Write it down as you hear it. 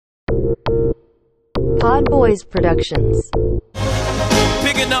Pod Boys Productions.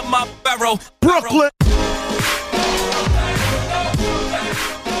 Picking up my barrel. Brooklyn.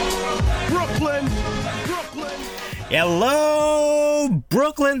 Brooklyn. Brooklyn. Hello,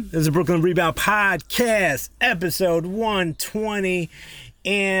 Brooklyn. This is the Brooklyn Rebound Podcast, episode 120.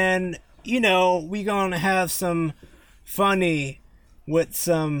 And, you know, we're going to have some funny with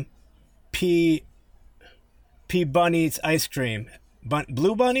some P Bunny's ice cream.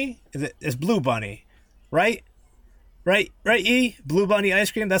 Blue Bunny? It's Blue Bunny, right? Right, E? Blue Bunny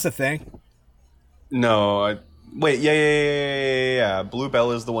ice cream? That's a thing. No, wait, yeah. Blue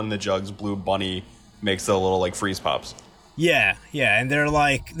Bell is the one in the jugs. Blue Bunny makes the little like freeze pops. Yeah, and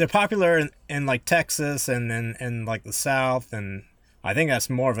they're popular in like Texas and in like the South, and I think that's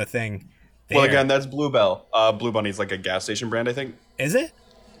more of a thing there. Well, again, that's Blue Bell. Blue Bunny's like a gas station brand, I think. Is it?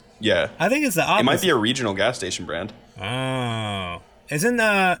 Yeah. I think it's the opposite. It might be a regional gas station brand. Oh. Isn't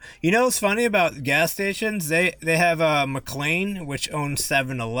you know what's funny about gas stations? They have McLean, which owns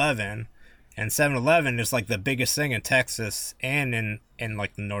 7-Eleven, and 7-Eleven is like the biggest thing in Texas and in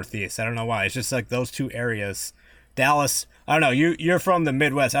like the Northeast. I don't know why. It's just like those two areas. Dallas, I don't know. You're from the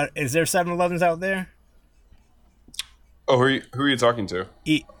Midwest. Is there 7-Elevens out there? Oh, who are you talking to?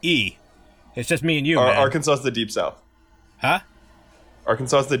 E. It's just me and you, man. Arkansas is the deep south. Huh?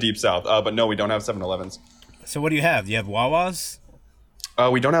 Arkansas is the deep south. But no, we don't have 7-Elevens. So what do you have? Do you have Wawas?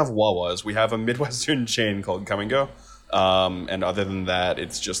 We don't have Wawas. We have a Midwestern chain called Come and Go. And other than that,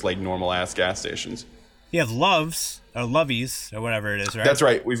 it's just like normal ass gas stations. You have Loves or Lovies or whatever it is, right? That's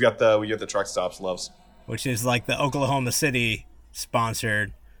right. We got the truck stops, Loves, which is like the Oklahoma City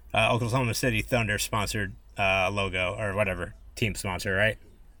sponsored, Oklahoma City Thunder sponsored logo or whatever team sponsor, right?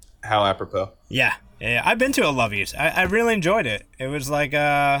 How apropos. Yeah. I've been to a Lovies. I really enjoyed it. It was like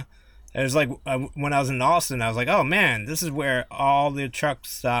when I was in Austin, I was like, oh man, this is where all the truck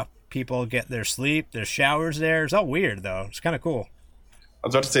stop people get their sleep. There's showers there. It's all weird though. It's kind of cool. I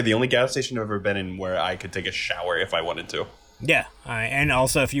was about to say the only gas station I've ever been in where I could take a shower if I wanted to. Yeah, and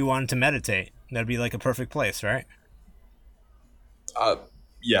also if you wanted to meditate, that'd be like a perfect place, right?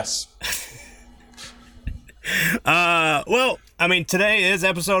 Yes. Well, I mean, today is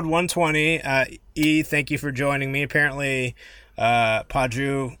episode 120. E, thank you for joining me. Apparently,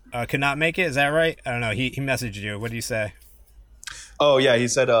 PoDDreW could not make it. Is that right? I don't know. He messaged you. What did you say? Oh, yeah. He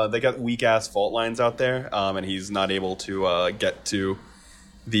said they got weak-ass fault lines out there, and he's not able to get to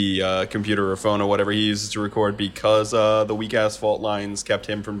the computer or phone or whatever he uses to record because the weak-ass fault lines kept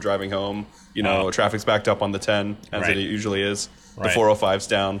him from driving home. You know, traffic's backed up on the 10, as it usually is. Right. The 405's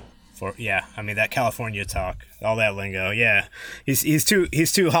down. Yeah, I mean, that California talk, all that lingo. Yeah, he's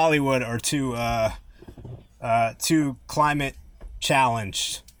too Hollywood or too climate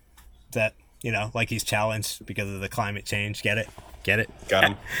challenged. That, you know, like he's challenged because of the climate change. Get it? Got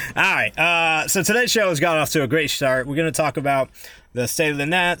him. All right. So today's show has got off to a great start. We're going to talk about the state of the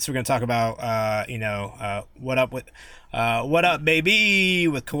Nets. We're going to talk about what up baby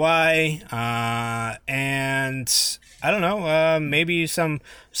with Kawaii, and I don't know, maybe some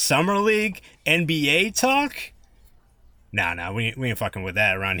Summer League NBA talk. Nah, we ain't fucking with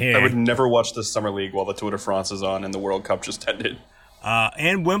that around here. I would never watch the Summer League while the Tour de France is on and the World Cup just ended.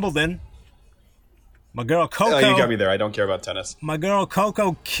 And Wimbledon. My girl Coco. You got me there. I don't care about tennis. My girl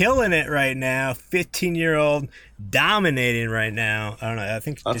Coco killing it right now. 15-year-old dominating right now. I don't know. I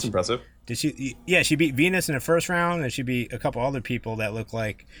think that's impressive. Did she? Yeah, she beat Venus in the first round, and she beat a couple other people that looked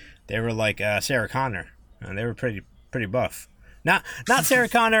like they were like Sarah Connor, and they were pretty buff. Not Sarah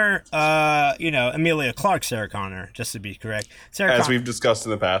Connor. Emilia Clarke Sarah Connor. Just to be correct, we've discussed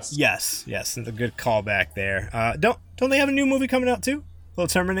in the past. Yes, and a good callback there. Don't they have a new movie coming out too? Little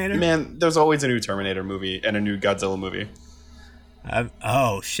Terminator? Man, there's always a new Terminator movie and a new Godzilla movie.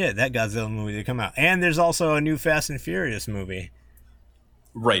 Oh, shit, that Godzilla movie did come out. And there's also a new Fast and Furious movie.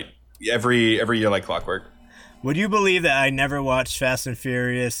 Right. Every year like clockwork. Would you believe that I never watched Fast and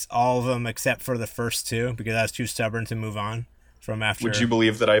Furious, all of them except for the first two, because I was too stubborn to move on from after? Would you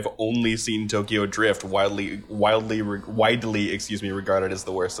believe that I've only seen Tokyo Drift, widely regarded as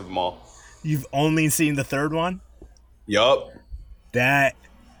the worst of them all? You've only seen the third one? Yup. That,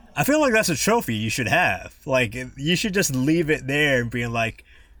 I feel like that's a trophy you should have. Like, you should just leave it there and being like,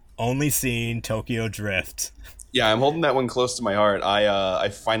 only seen Tokyo Drift. Yeah, I'm holding that one close to my heart. I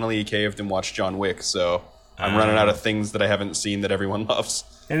finally caved and watched John Wick, so I'm running out of things that I haven't seen that everyone loves.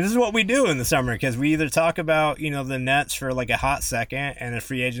 And this is what we do in the summer, because we either talk about, the Nets for like a hot second and a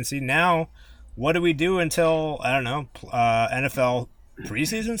free agency. Now, what do we do until, I don't know, NFL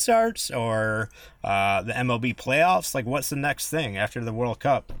preseason starts or the MLB playoffs? Like, what's the next thing after the World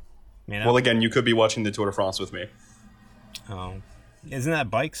Cup? Well, again, you could be watching the Tour de France with me. Oh, isn't that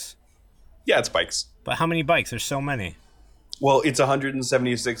bikes? Yeah, it's bikes. But how many bikes? There's so many. Well, it's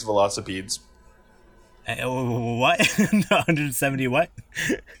 176 velocipedes. What? 170 what?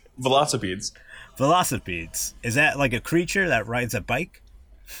 Velocipedes. Velocipedes. Is that like a creature that rides a bike?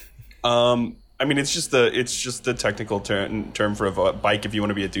 I mean, it's just the technical term for a bike if you want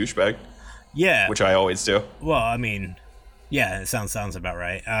to be a douchebag. Yeah. Which I always do. Well, I mean, yeah, it sounds about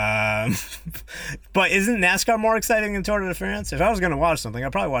right. But isn't NASCAR more exciting than Tour de France? If I was going to watch something,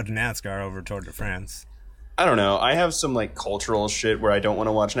 I'd probably watch NASCAR over Tour de France. I don't know. I have some like cultural shit where I don't want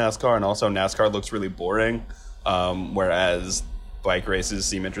to watch NASCAR, and also NASCAR looks really boring, whereas bike races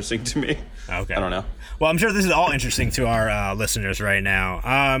seem interesting to me. Okay. I don't know. Well, I'm sure this is all interesting to our listeners right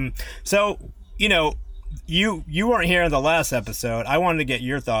now. So, you know, you weren't here in the last episode. I wanted to get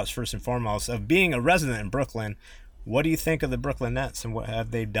your thoughts first and foremost of being a resident in Brooklyn. What do you think of the Brooklyn Nets and what have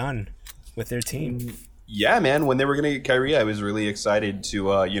they done with their team? Yeah, man. When they were going to get Kyrie, I was really excited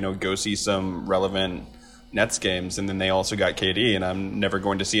to go see some relevant Nets games, and then they also got KD, and I'm never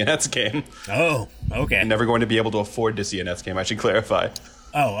going to see a Nets game. Oh, okay. I'm never going to be able to afford to see a Nets game. I should clarify.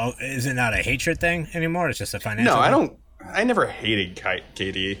 Oh, is it not a hatred thing anymore? It's just a financial No, thing? I don't. I never hated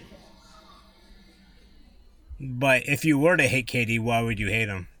KD. But if you were to hate KD, why would you hate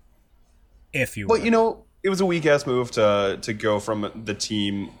him? If you were. Well, it was a weak-ass move to go from the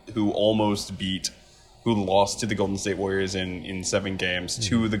team who lost to the Golden State Warriors in 7 games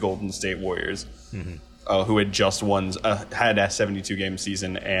to the Golden State Warriors, who had just had a 72-game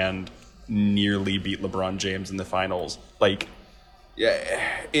season and nearly beat LeBron James in the finals. Like,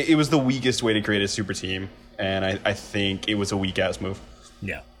 yeah, it was the weakest way to create a super team, and I think it was a weak-ass move.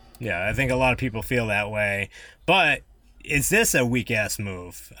 Yeah, I think a lot of people feel that way. But is this a weak-ass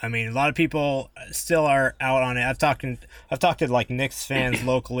move? I mean, a lot of people still are out on it. I've talked to like Knicks fans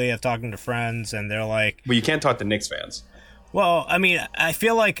locally. I've talked to friends, and they're like... But you can't talk to Knicks fans. Well, I mean, I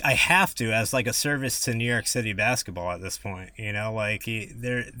feel like I have to as like a service to New York City basketball at this point. You know, like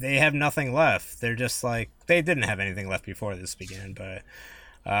they have nothing left. They're just like... They didn't have anything left before this began, but...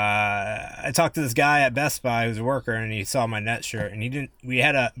 I talked to this guy at Best Buy who's a worker, and he saw my Nets shirt, and we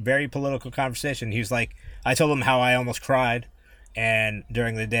had a very political conversation. He was like, I told him how I almost cried, and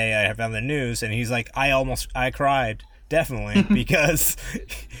during the day I found the news, and he's like, I cried, definitely, because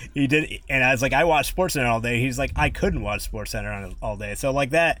he did, and I was like, I watched SportsCenter all day. He's like, I couldn't watch SportsCenter all day. So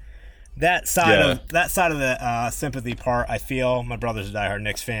like that side of the sympathy part, I feel. My brother's a diehard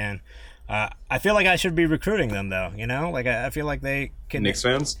Knicks fan. I feel like I should be recruiting them, though. You know, like I feel like they can. Knicks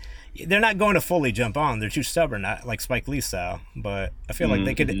fans? They're not going to fully jump on. They're too stubborn, not like Spike Lee style. But I feel like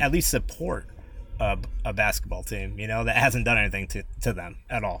they could at least support a basketball team. You know, that hasn't done anything to them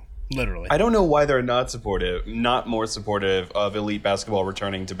at all. Literally. I don't know why they're not more supportive of elite basketball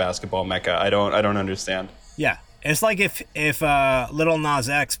returning to basketball mecca. I don't understand. Yeah, it's like if Lil Nas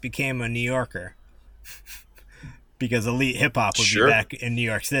X became a New Yorker. Because elite hip hop would be back in New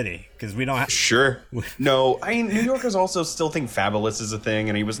York City. Because we don't have. Sure. No, I mean, New Yorkers also still think Fabulous is a thing,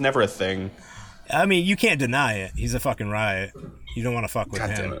 and he was never a thing. I mean, you can't deny it. He's a fucking riot. You don't want to fuck with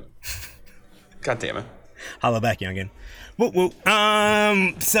him. God damn it. Holla back, youngin. Woo woo.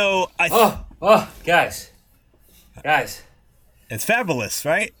 So guys. It's Fabulous,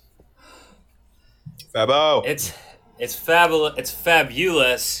 right? Fabo. It's fabulous. It's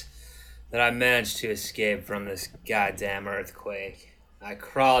fabulous that I managed to escape from this goddamn earthquake. I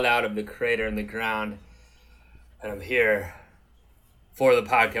crawled out of the crater in the ground, and I'm here for the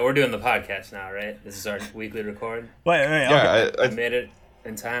podcast. We're doing the podcast now, right? This is our weekly record. Wait. Yeah, okay. I made it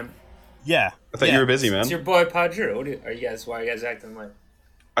in time. Yeah. I thought you were busy, man. It's your boy PoDDreW. Why are you guys acting like?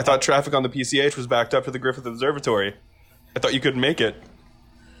 I thought traffic on the PCH was backed up to the Griffith Observatory. I thought you couldn't make it.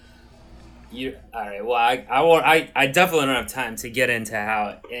 All right. Well, I definitely don't have time to get into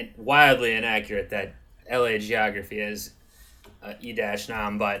how wildly inaccurate that LA geography is,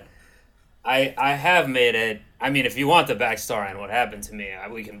 E-Nam. But I have made it. I mean, if you want the backstory on what happened to me,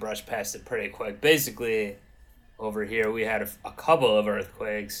 we can brush past it pretty quick. Basically, over here we had a couple of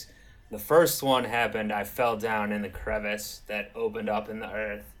earthquakes. The first one happened. I fell down in the crevice that opened up in the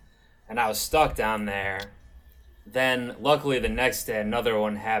earth, and I was stuck down there. Then, luckily, the next day another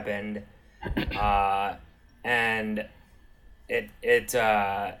one happened. And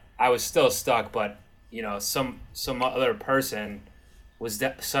I was still stuck, but you know, some other person was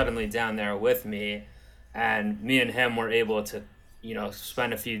suddenly down there with me, and me and him were able to, you know,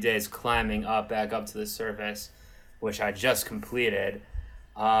 spend a few days climbing back up to the surface, which I just completed.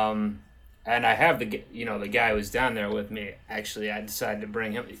 And I have the guy who was down there with me. Actually, I decided to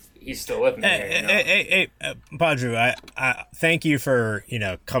bring him. He's still with me. Hey, PoDDreW, I thank you for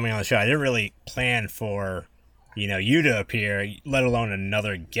coming on the show. I didn't really plan for you to appear, let alone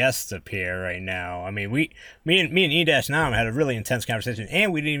another guest to appear right now. I mean, me and E-Nam had a really intense conversation,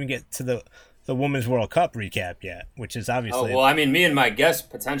 and we didn't even get to the Women's World Cup recap yet, which is obviously. Oh, well, I mean, me and my guest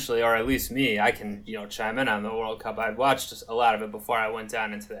potentially, or at least me, I can chime in on the World Cup. I'd watched a lot of it before I went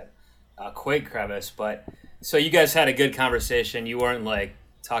down into that Quake crevice, but so you guys had a good conversation. You weren't like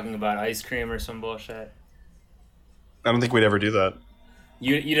talking about ice cream or some bullshit. I don't think we'd ever do that.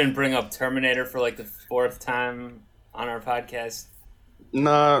 You didn't bring up Terminator for like the 4th time on our podcast?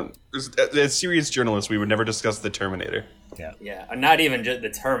 Nah, as serious journalists, we would never discuss the Terminator. Yeah, not even just the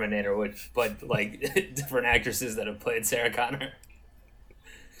Terminator, but like different actresses that have played Sarah Connor.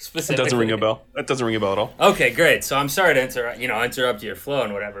 That doesn't ring a bell. That doesn't ring a bell at all. Okay, great. So I'm sorry to interrupt your flow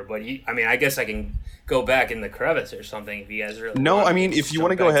and whatever, but I guess I can go back in the crevice or something if you guys really. No, want. I mean if you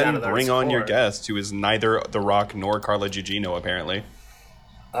want to go ahead and bring on your guest, who is neither The Rock nor Carla Gugino, apparently.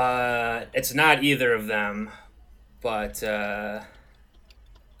 It's not either of them, but you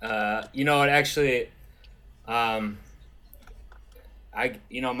know what? Actually, my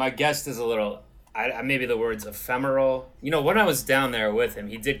guest is a little. Maybe the word's ephemeral. When I was down there with him,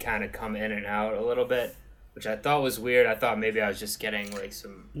 he did kind of come in and out a little bit, which I thought was weird. I thought maybe I was just getting like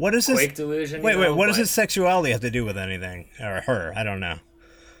some Quake delusion. Wait, what does his sexuality have to do with anything? Or her? I don't know.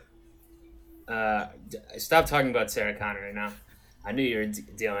 Stop talking about Sarah Connor right now. I knew you were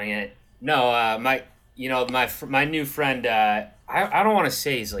doing it. No, my new friend. I don't want to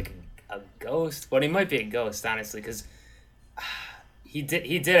say he's like a ghost, but he might be a ghost, honestly, because. He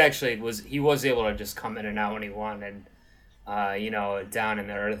did actually was able to just come in and out when he wanted, down in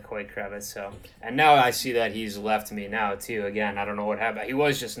the earthquake crevice. So, and now I see that he's left me now too. Again, I don't know what happened. He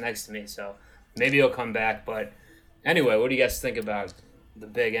was just next to me, so maybe he'll come back. But anyway, what do you guys think about the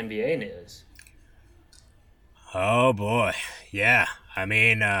big NBA news? Oh boy, yeah. I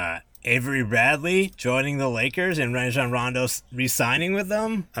mean, Avery Bradley joining the Lakers and Rajon Rondo re-signing with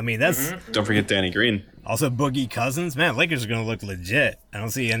them. I mean, that's Don't forget Danny Green. Also Boogie Cousins. Man, Lakers are going to look legit. I don't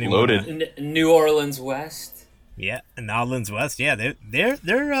see anyone loaded. New Orleans West. Yeah, New Orleans West. Yeah,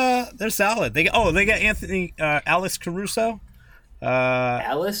 they're solid. They got Anthony Alex Caruso.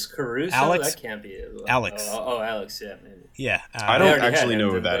 Alice Caruso. Alex? That can't be it. Alex. Oh, Alex. Yeah, maybe. Yeah. I don't actually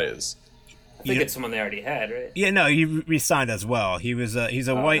know who that is. I think it's someone they already had, right? Yeah, no, he re-signed as well. He's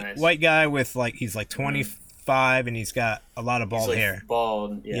a white guy with he's 25 and he's got a lot of bald hair.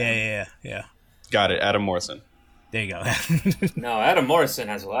 Bald. Yeah. Got it, Adam Morrison. There you go. No, Adam Morrison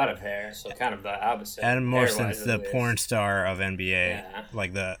has a lot of hair, so kind of the opposite. Adam Morrison's the porn star of NBA,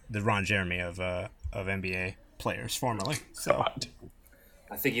 like the Ron Jeremy of NBA players formerly. So. God.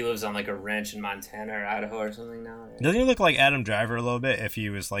 I think he lives on like a ranch in Montana or Idaho or something now. Right? Doesn't he look like Adam Driver a little bit if he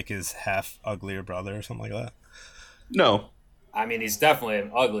was like his half uglier brother or something like that? No. I mean, he's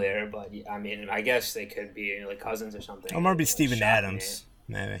definitely uglier, but I mean, I guess they could be like cousins or something. Or maybe Steven Adams,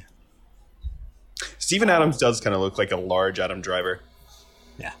 maybe. Steven Adams does kind of look like a large Adam Driver.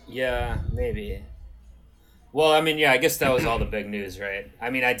 Yeah. Yeah, maybe. Well, I mean, yeah, I guess that was all the big news, right? I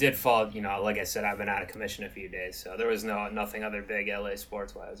mean, I did fall, like I said, I've been out of commission a few days, so there was nothing other big LA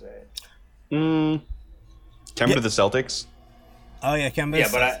sports-wise, right? Kemba to the Celtics? Oh, yeah, Kemba. Yeah,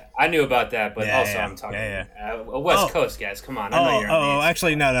 but I knew about that, but I'm talking West Coast guys. Come on, I know you're on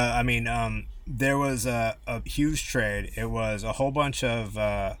actually, no. I mean, there was a huge trade. It was a whole bunch of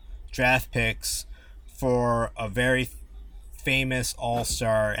draft picks for a very famous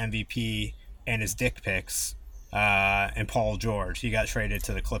all-star MVP and his dick pics. And Paul George, he got traded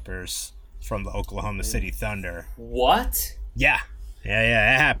to the Clippers from the Oklahoma City Thunder. What? Yeah,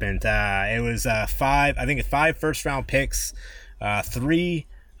 it happened. It was 5 first-round picks, 3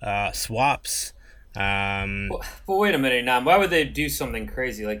 swaps. But wait a minute, now. Why would they do something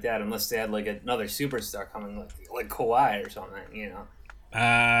crazy like that unless they had like another superstar coming, like Kawhi or something?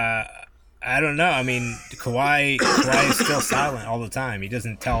 I don't know. I mean, Kawhi is still silent all the time. He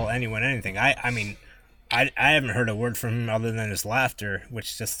doesn't tell anyone anything. I mean. I haven't heard a word from him other than his laughter,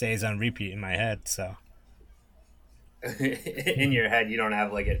 which just stays on repeat in my head. So, in your head, you don't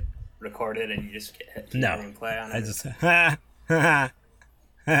have like it recorded, and you just play on it. I just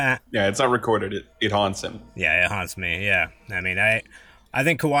yeah, it's not recorded. It haunts him. Yeah, it haunts me. Yeah, I mean, I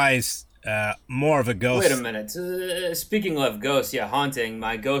think Kawhi's more of a ghost. Wait a minute. Speaking of ghosts, haunting.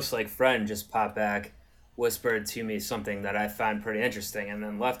 My ghost-like friend just popped back. Whispered to me something that I find pretty interesting and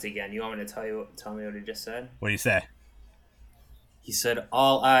then left again. You want me to tell me what he just said? What did he say? He said,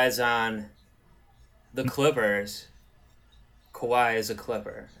 all eyes on the Clippers. Kawhi is a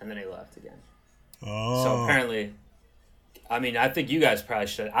Clipper. And then he left again. Oh. So apparently, I mean, I think you guys probably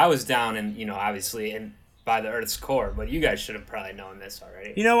should. I was down in, obviously in by the Earth's core, but you guys should have probably known this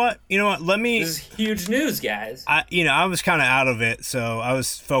already. You know what? Let me. This is huge news, guys. I was kind of out of it, so I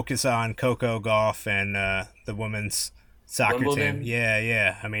was focused on Coco golf and the women's soccer Wimbledon? team.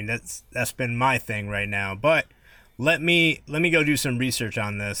 Yeah. I mean, that's been my thing right now. But let me go do some research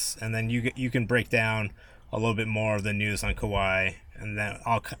on this, and then you can break down a little bit more of the news on Kawhi, and then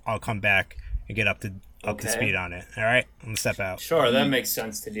I'll come back and get up to speed on it. All right, I'm gonna step out. Sure, that makes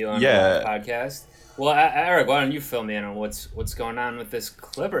sense to do on Yeah. a podcast. Well, Eric, why don't you fill me in on what's going on with this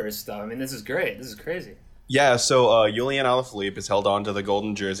Clippers stuff? I mean, this is great. This is crazy. Yeah, so Julian Alaphilippe has held on to the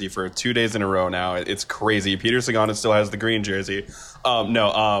golden jersey for 2 days in a row now. It's crazy. Peter Sagan still has the green jersey.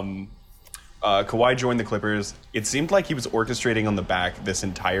 Kawhi joined the Clippers. It seemed like he was orchestrating on the back this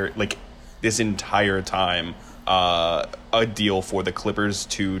entire time a deal for the Clippers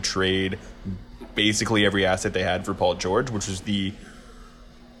to trade basically every asset they had for Paul George, which was the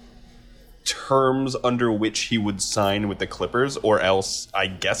terms under which he would sign with the Clippers, or else I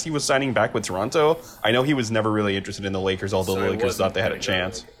guess he was signing back with Toronto. I know he was never really interested in the Lakers, although the Lakers thought they had a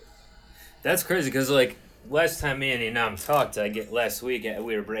chance. That's crazy because, like, last time me and E-Nam talked, last week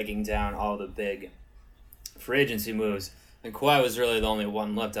we were breaking down all the big free agency moves, and Kawhi was really the only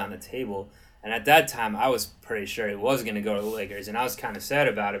one left on the table. And at that time, I was pretty sure he was going to go to the Lakers, and I was kind of sad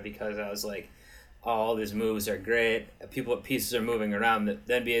about it because I was like, oh, all these moves are great. Pieces are moving around. The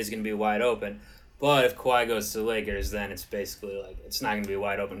NBA is going to be wide open. But if Kawhi goes to the Lakers, then it's basically like it's not going to be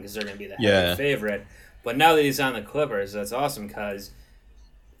wide open because they're going to be the heavy favorite. But now that he's on the Clippers, that's awesome because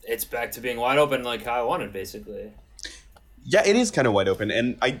it's back to being wide open like how I wanted, basically. Yeah, it is kind of wide open,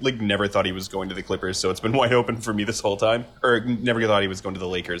 and I never thought he was going to the Clippers, so it's been wide open for me this whole time. Or never thought he was going to the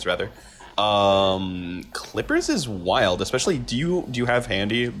Lakers, rather. Clippers is wild, especially do you have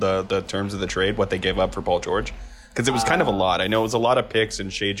handy the terms of the trade, what they gave up for Paul George? Because it was kind of a lot. I know it was a lot of picks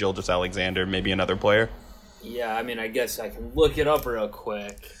and Shai Gilgeous-Alexander, maybe another player. Yeah, I mean, I guess I can look it up real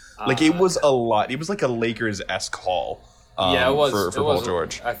quick. It was a lot. It was like a Lakers-esque haul. Yeah, it was for Paul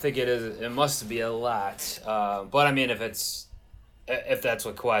George. I think it is. It must be a lot. But I mean, if that's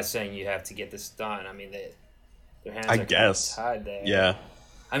what Kawhi's saying, you have to get this done. I mean, their hands are tied there. Yeah.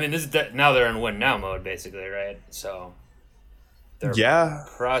 I mean, now they're in win now mode, basically, right? So, their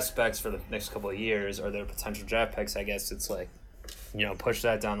prospects for the next couple of years, or their potential draft picks, I guess it's like, push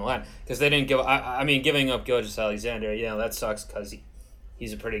that down the line because they didn't give. I mean, giving up Gilgeous-Alexander, that sucks because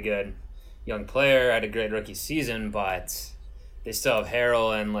he's a pretty good young player, had a great rookie season, but they still have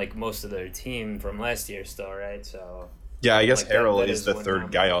Harrell and like most of their team from last year still, right? So yeah, I guess Harrell is the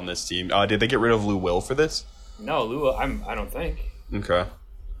third guy on this team. Did they get rid of Lou Will for this? No, Lou. I don't think. Okay.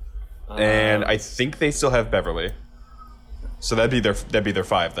 And I think they still have Beverly, so that'd be their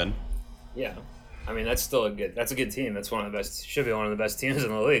five then. Yeah, I mean that's a good team. That's one of the best. Should be one of the best teams in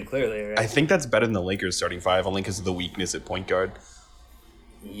the league, clearly. Right? I think that's better than the Lakers starting five, only because of the weakness at point guard.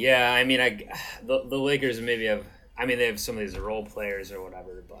 Yeah, I mean, the Lakers maybe have. I mean, they have some of these role players or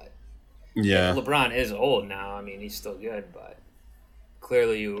whatever, but yeah, LeBron is old now. I mean, he's still good, but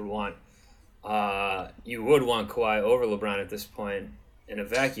clearly you would want Kawhi over LeBron at this point. In a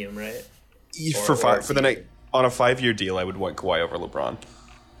vacuum, right? On a 5-year deal, I would want Kawhi over LeBron.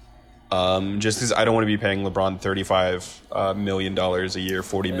 Just because I don't want to be paying LeBron $35 million a year,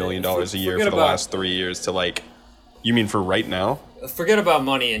 $40 million a year for the last 3 years to like. You mean for right now? Forget about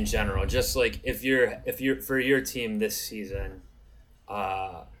money in general. Just like if you're for your team this season,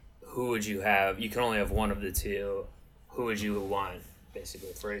 who would you have? You can only have one of the two. Who would you want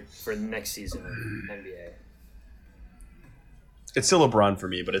basically for next season in NBA? It's still LeBron for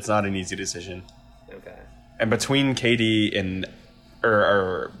me, but it's not an easy decision. Okay. And between KD and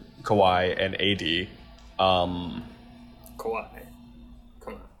or Kawhi and AD, Kawhi,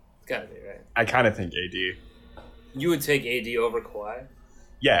 come on, it's gotta be right. I kind of think AD. You would take AD over Kawhi?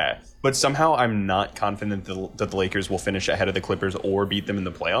 Yeah, but somehow I'm not confident that the Lakers will finish ahead of the Clippers or beat them in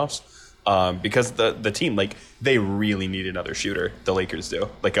the playoffs. Because the team, like, they really need another shooter. The Lakers do.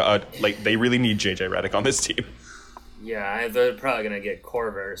 Like they really need JJ Redick on this team. Yeah, they're probably gonna get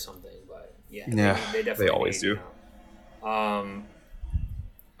Korver or something, but yeah, they definitely always do. All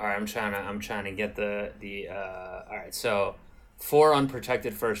right, I'm trying to get the all right. So 4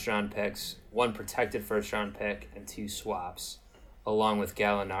 unprotected first round picks, 1 protected first round pick, and 2 swaps, along with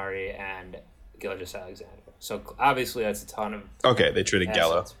Gallinari and Gilgeous-Alexander. So obviously that's a ton of they traded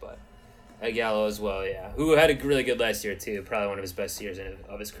Gallo, but Gallo as well, yeah, who had a really good last year too, probably one of his best years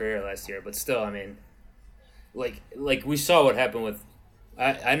of his career last year. But still, I mean. Like we saw what happened with.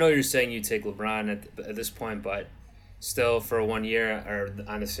 I know you're saying you take LeBron at this point, but still for 1 year or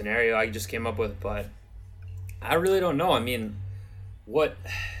on the scenario I just came up with, but I really don't know. I mean, what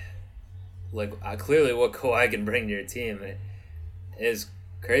clearly what Kawhi can bring to your team is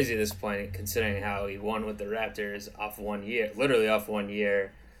crazy at this point, considering how he won with the Raptors literally off 1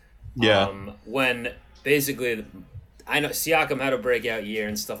 year. Yeah. When basically, I know Siakam had a breakout year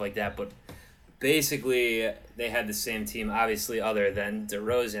and stuff like that, but basically they had the same team, obviously, other than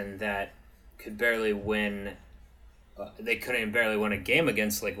DeRozan, that could barely win. They couldn't barely win a game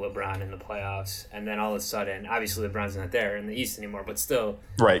against like LeBron in the playoffs, and then all of a sudden, obviously LeBron's not there in the East anymore, but still,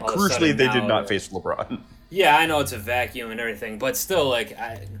 Right. all of a Crucially, sudden they now, did not face LeBron. Yeah, I know it's a vacuum and everything, but still, like,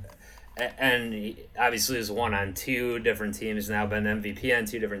 and he obviously has won on two different teams now, been MVP on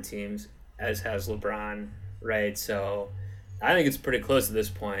two different teams, as has LeBron, right? So I think it's pretty close at this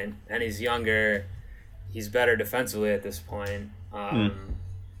point, and he's younger, he's better defensively at this point. I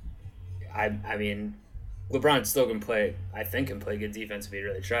mean, LeBron still can play good defense if he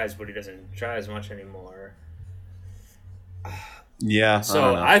really tries, but he doesn't try as much anymore. Yeah.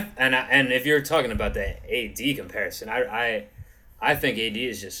 So and if you're talking about the AD comparison, I think AD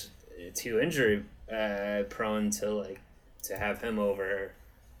is just too injury prone to have him over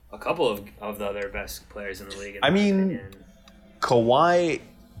a couple of the other best players in the league. I mean, Kawhi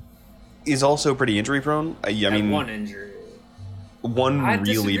is also pretty injury prone. I mean, one injury. One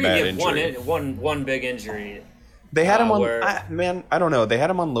really bad injury. One big injury. They had him on. I don't know. They had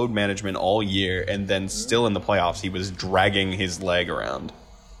him on load management all year, and then still in the playoffs, he was dragging his leg around.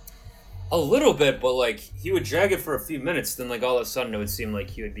 A little bit, but like he would drag it for a few minutes, then like all of a sudden it would seem like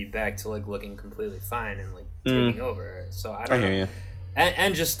he would be back to like looking completely fine and like taking over. So I don't know. Hear you.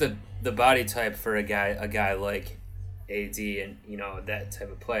 And just the body type for a guy like AD and that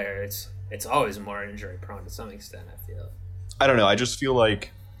type of player, it's always more injury prone to some extent. I feel. I don't know. I just feel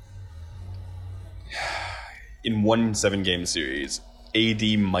like in one 7-game series,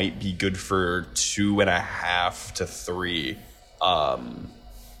 AD might be good for 2.5 to 3,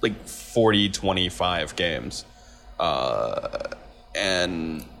 like 40-25 games,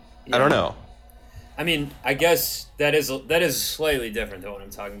 and I don't know. I mean, I guess that is slightly different than what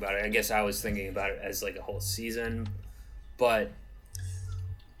I'm talking about. I guess I was thinking about it as like a whole season, but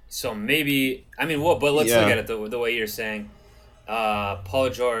so maybe but let's look at it the way you're saying. Paul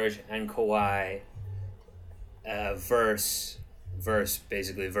George and Kawhi versus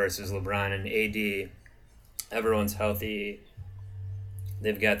LeBron and AD. Everyone's healthy.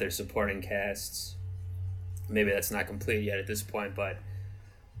 They've got their supporting casts. Maybe that's not complete yet at this point, but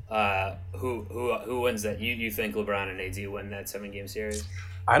who wins that? You think LeBron and AD win that 7-game series?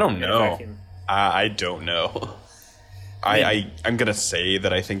 I don't know. I don't know. I'm gonna say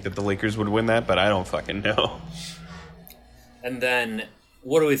that I think that the Lakers would win that, but I don't fucking know. And then,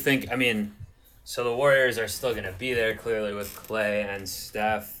 what do we think? I mean, so the Warriors are still going to be there, clearly, with Clay and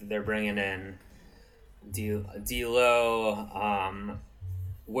Steph. They're bringing in D'Lo.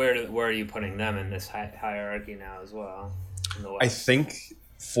 Where are you putting them in this hierarchy now as well? In the West? I think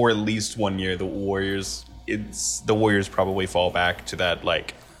for at least 1 year, the Warriors probably fall back to that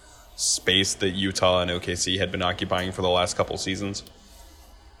like space that Utah and OKC had been occupying for the last couple seasons.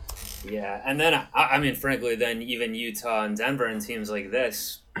 Yeah, and then, I mean, frankly, then even Utah and Denver and teams like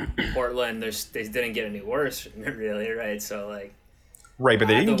this, Portland, they didn't get any worse, really, right? So, like... Right, but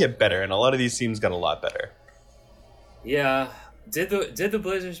they didn't get better, and a lot of these teams got a lot better. Yeah. Did the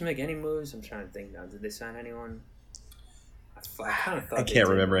Blazers make any moves? I'm trying to think now. Did they sign anyone? I kind of thought I can't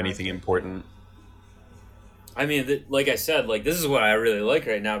remember anything important. I mean, like I said, like, this is what I really like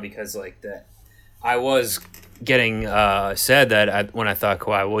right now, because, like, I was getting said that when I thought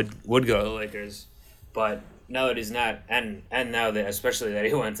Kawhi would go to the Lakers, but now that he's not, and now that especially that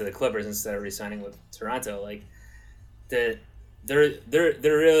he went to the Clippers instead of re-signing with Toronto, like there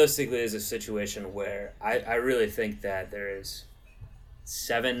realistically is a situation where I really think that there is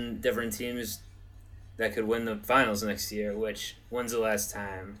 7 different teams that could win the finals next year. Which, when's the last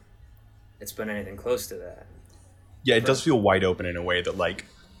time it's been anything close to that? Yeah, it does feel wide open in a way that like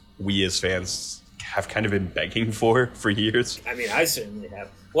we as fans have kind of been begging for years. I mean, I certainly have.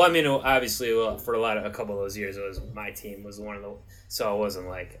 Well, I mean, obviously, for a couple of those years, it was my team was one of the. So it wasn't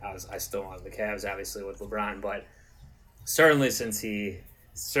like I still wanted the Cavs, obviously, with LeBron, but certainly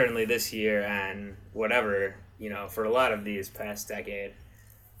this year and whatever, for a lot of these past decade.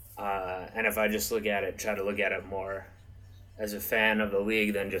 And if I just try to look at it more as a fan of the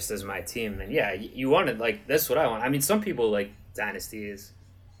league than just as my team, then yeah, you want it, like, that's what I want. I mean, some people like dynasties,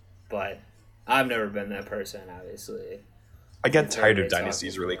 but I've never been that person, obviously. I get tired of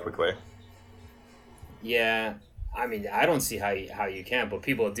dynasties really quickly. Yeah, I mean, I don't see how you can, but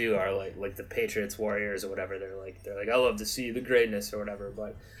people do are like the Patriots, Warriors, or whatever. They're like I love to see the greatness or whatever,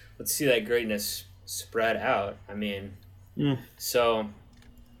 but let's see that greatness spread out. I mean, so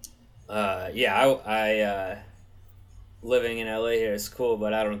I living in LA here is cool,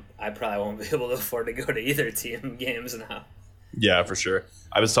 but I probably won't be able to afford to go to either team games now. Yeah, for sure.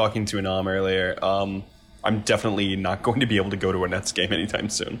 I was talking to E-Nam earlier. I'm definitely not going to be able to go to a Nets game anytime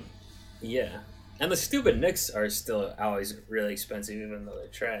soon. Yeah. And the stupid Knicks are still always really expensive, even though they're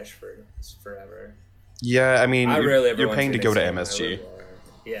trash for forever. Yeah, I mean, you're paying to go to Knicks game MSG.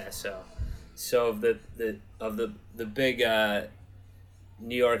 Yeah, so of the big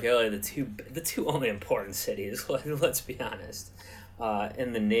New York, LA, the two only important cities. Let's be honest,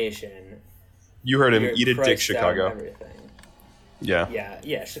 in the nation. You heard him. You're Eat a dick, priced out Chicago. and everything. Yeah.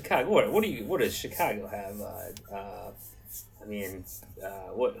 Yeah. Chicago. What does Chicago have?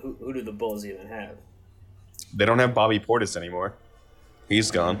 Who do the Bulls even have? They don't have Bobby Portis anymore. He's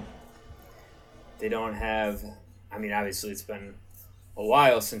gone. They don't have. I mean, obviously, it's been a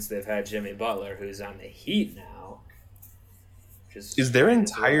while since they've had Jimmy Butler, who's on the Heat now. Is their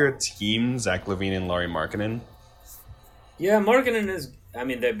entire team Zach LaVine and Lauri Markkanen? Yeah, Markkanen is. I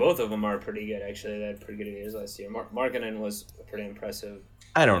mean, both of them are pretty good. Actually, they had pretty good years last year. Markkanen was pretty impressive.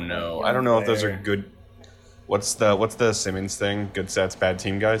 I don't know. I don't know if those are good. What's the Simmons thing? Good sets, bad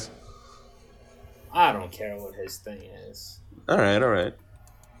team guys. I don't care what his thing is. All right.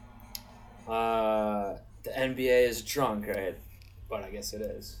 The NBA is drunk, right? But I guess it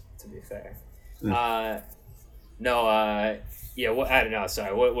is, to be fair. Yeah. I don't know.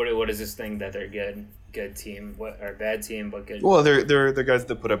 Sorry. What is this thing that they're good team? What or bad team but good? Well, they're the guys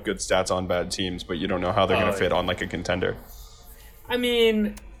that put up good stats on bad teams, but you don't know how they're going to fit on like a contender. I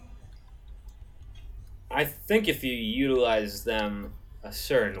mean, I think if you utilize them a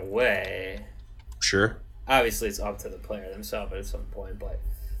certain way, Sure. obviously it's up to the player themselves at some point. But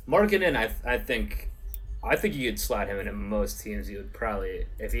Markkanen, I think you could slot him into most teams. You would probably,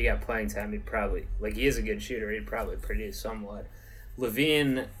 if he got playing time, he'd probably, like, he is a good shooter. He'd probably produce somewhat.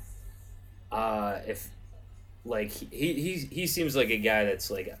 LaVine, if like he seems like a guy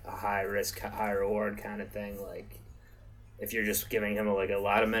that's like a high risk, high reward kind of thing. Like, if you're just giving him like a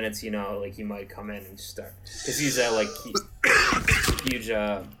lot of minutes, like he might come in and start, because he's that like huge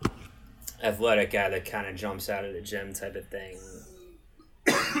athletic guy that kind of jumps out of the gym type of thing.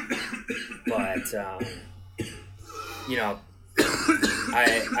 But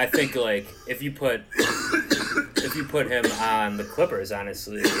I think like if you put him on the Clippers,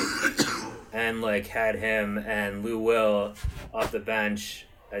 honestly, and like had him and Lou Will off the bench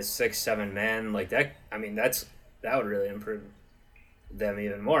as 6-7 man, like that. I mean, that would really improve them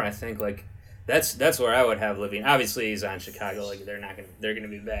even more. I think like that's where I would have LaVine. Obviously, he's on Chicago. Like they're gonna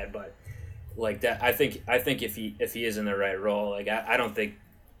be bad, but like that. I think if he is in the right role, like I don't think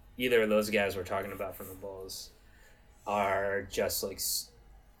either of those guys we're talking about from the Bulls are just like.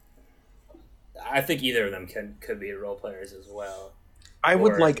 I think either of them could be role players as well. I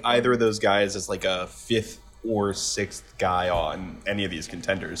would like either of those guys as like a 5th or 6th guy on any of these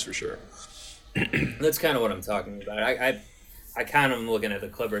contenders for sure. That's kind of what I'm talking about. I kind of am looking at the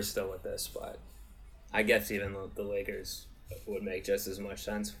Clippers still with this, but I guess even the Lakers would make just as much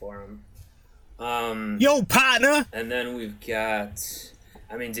sense for them. Yo, partner. And then we've got.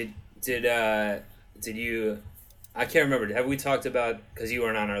 I mean, did you? I can't remember. Have we talked about, because you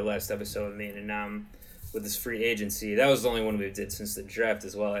weren't on our last episode with me and E-Nam with this free agency? That was the only one we did since the draft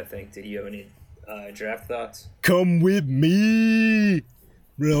as well, I think. Did you have any draft thoughts? Come with me.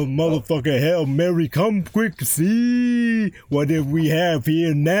 Real motherfucker Hail Mary, come quick to see what if we have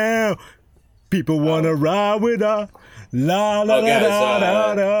here now. People want to ride with us. La la la la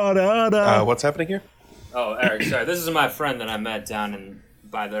la la la. What's happening here? Oh, Eric, sorry. This is my friend that I met down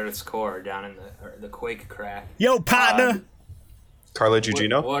by the Earth's core, down in the Quake crack. Yo, partner. Carla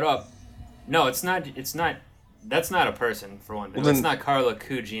Gugino? What up? No, it's not. That's not a person, for one thing. Well, it's not Carla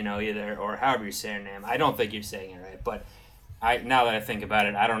Cugino either, or however you say her name. I don't think you're saying it right, but now that I think about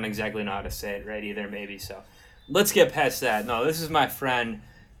it, I don't exactly know how to say it right either, maybe. So let's get past that. No, this is my friend.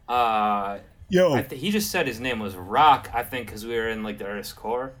 Yo. He just said his name was Rock, I think, because we were in like the Earth's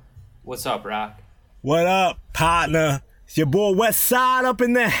core. What's up, Rock? What up, partner? It's your boy West Side up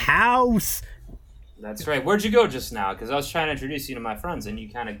in the house. That's right. Where'd you go just now? Because I was trying to introduce you to my friends, and you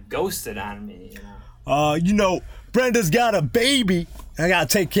kind of ghosted on me, Brenda's got a baby. I gotta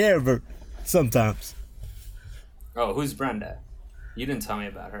take care of her sometimes. Oh, who's Brenda? You didn't tell me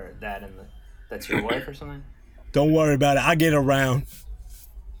about her. That's your wife or something? Don't worry about it. I get around.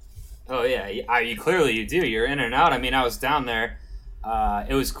 Oh yeah, you clearly you do. You're in and out. I mean, I was down there.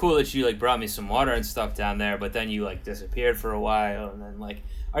 It was cool that you like brought me some water and stuff down there, but then you like disappeared for a while, and then like,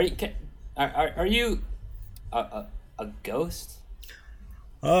 are you a ghost?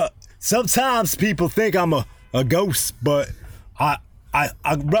 Sometimes people think I'm a ghost, but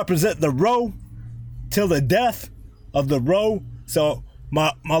I represent the row till the death of the row. So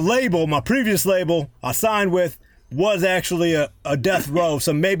my label, my previous label I signed with was actually a death row.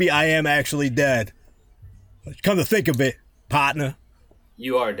 So maybe I am actually dead. Come to think of it, partner.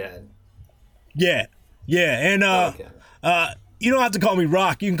 You are dead. Yeah. And Okay. you don't have to call me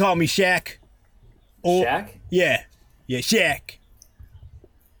Rock. You can call me Shaq. Or, Shaq? Yeah, Shaq.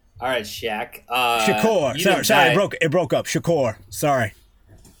 All right, Shaq. Shakur. Sorry, it broke up. Shakur. Sorry.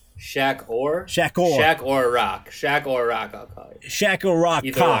 Shaq or? Shakur. Shaq or Rock. Shaq or Rock, I'll call you. Shaq or Rock.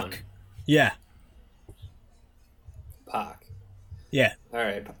 Either Pac. one. Yeah. Pac. Yeah. All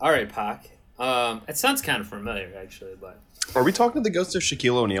right, Pac. It sounds kind of familiar, actually, but... Are we talking to the ghost of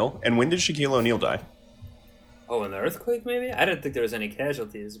Shaquille O'Neal? And when did Shaquille O'Neal die? Oh, in the earthquake, maybe? I didn't think there was any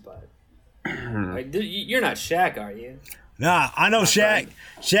casualties, but... You're not Shaq, are you? Nah, I know Shaq.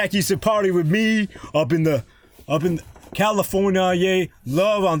 Shaq used to party with me up in California, yeah.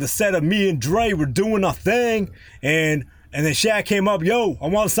 Love on the set of me and Dre were doing our thing, and then Shaq came up, yo, I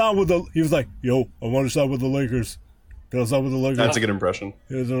want to sign with the. He was like, yo, I want to sign with the Lakers. Can I sign with the Lakers? That's a good impression.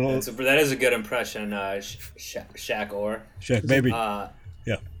 That is a good impression, Shaq or. Shaq, baby.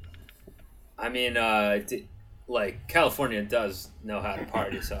 Yeah. I mean, like California does know how to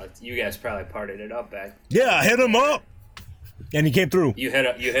party, so you guys probably partied it up back. Yeah, I hit him up, and he came through. You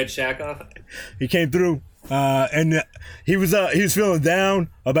hit Shaq off. He came through, and he was feeling down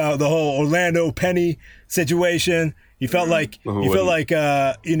about the whole Orlando Penny situation. He felt like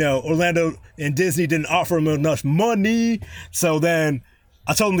Orlando and Disney didn't offer him enough money. So then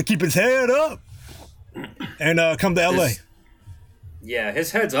I told him to keep his head up and come to LA. Yeah, his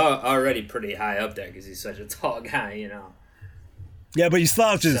head's already pretty high up there because he's such a tall guy, you know. Yeah, but he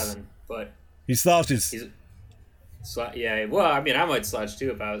slouches. 7 foot. He slouches. Yeah, well, I mean, I might slouch too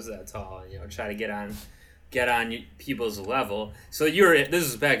if I was that tall. You know, try to get on people's level. So this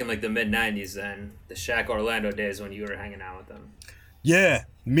was back in like the mid '90s, then the Shaq Orlando days when you were hanging out with them. Yeah,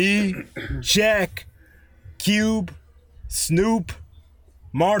 me, Shaq, Cube, Snoop,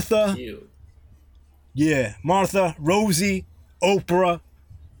 Martha. Cube. Yeah, Martha, Rosie, Oprah,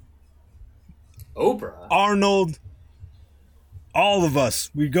 Arnold, all of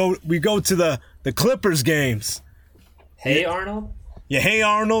us. We go to the Clippers games. Hey Arnold? Yeah, Hey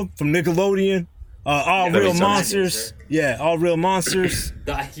Arnold from Nickelodeon. All Real Monsters. Yeah, All Real Monsters.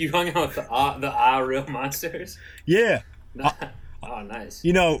 You hung out with the Real Monsters? Yeah. Oh, nice.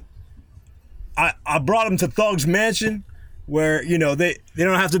 You know, I brought them to Thug's Mansion where, you know, they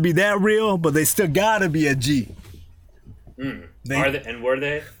don't have to be that real, but they still gotta be a G. Were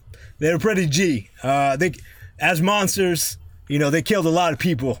they? They were pretty G. They, as monsters, you know, they killed a lot of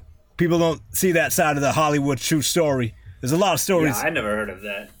people. People don't see that side of the Hollywood true story. There's a lot of stories. Yeah, I never heard of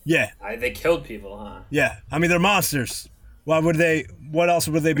that. Yeah. They killed people, huh? Yeah. I mean, they're monsters. What else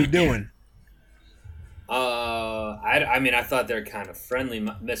would they be doing? I mean, I thought they're kind of friendly,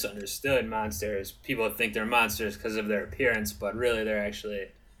 misunderstood monsters. People think they're monsters because of their appearance, but really they're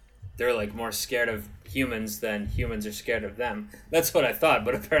like more scared of humans than humans are scared of them. That's what I thought,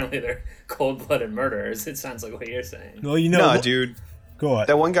 but apparently they're cold-blooded murderers. It sounds like what you're saying. Well, you know, dude. Go on.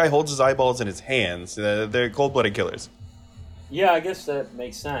 That one guy holds his eyeballs in his hands. They're cold-blooded killers. Yeah, I guess that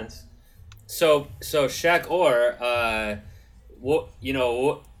makes sense. So Shaq or,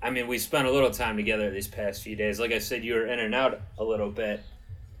 I mean, we spent a little time together these past few days. Like I said, you were in and out a little bit,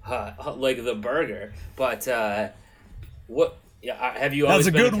 like the burger. But what? Yeah, have you always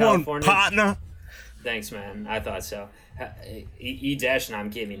been in California? That's a good one, partner. Thanks, man. I thought so. E-Nam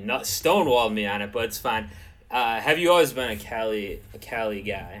gave me stonewalled me on it, but it's fine. Have you always been a Cali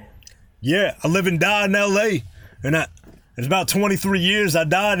guy? Yeah, I live and die in L.A. And it's about 23 years I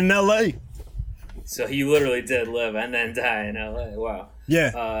died in L.A. So you literally did live and then die in L.A. Wow.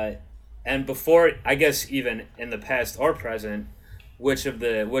 Yeah. And before, I guess even in the past or present, which of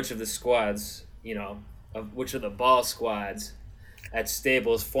the squads, you know, which of the ball squads at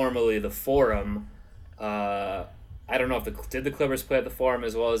Staples, formerly the Forum, I don't know if did the Clippers play at the Forum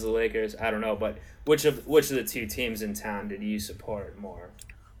as well as the Lakers? I don't know, but which of the two teams in town did you support more?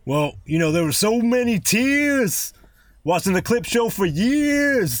 Well, you know, there were so many tears watching the clip show for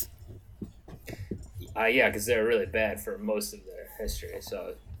years. Yeah, because they're really bad for most of their history.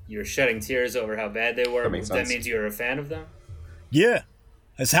 So you're shedding tears over how bad they were. That means you're a fan of them? Yeah,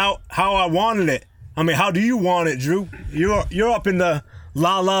 that's how I wanted it. I mean, how do you want it, Drew? You're up in the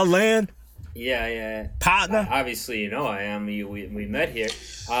La La Land. Yeah. Partner. Obviously, you know I am. We met here.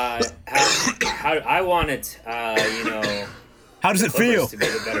 How I want it. You know. How does it feel to be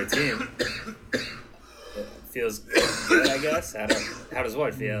the better team? It feels good, I guess. How does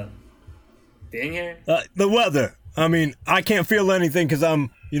what feel? Being here? The weather. I mean, I can't feel anything because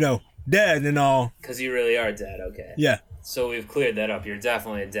I'm, dead and all. Because you really are dead, okay. Yeah. So we've cleared that up. You're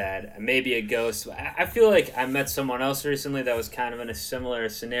definitely dead. Maybe a ghost. I feel like I met someone else recently that was kind of in a similar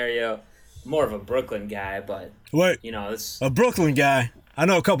scenario. More of a Brooklyn guy, but Wait, it's a Brooklyn guy. I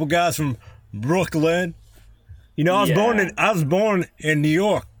know a couple guys from Brooklyn. I was born in New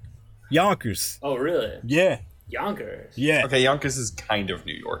York, Yonkers. Oh, really? Yeah. Yonkers. Yeah. Okay, Yonkers is kind of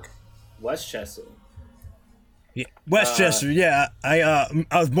New York. Westchester. Yeah. Westchester. Yeah. I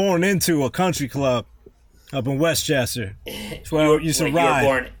was born into a country club up in Westchester. That's where I used to ride. You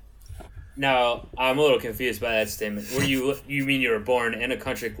were born. Now, I'm a little confused by that statement. You mean you were born in a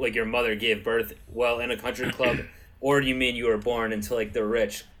country, like your mother gave birth in a country club, or do you mean you were born into like the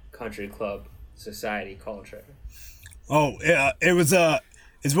rich country club society culture? Oh, yeah,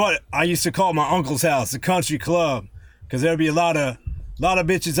 it's what I used to call my uncle's house, the country club, because there'd be a lot of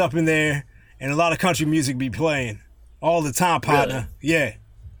bitches up in there, and a lot of country music be playing all the time, partner. Really? Yeah,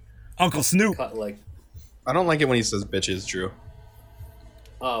 Uncle Snoop. I don't like it when he says bitches, Drew.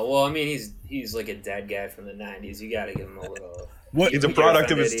 Oh, well, I mean, he's like a dead guy from the 90s. You gotta give him a little... What? He's a product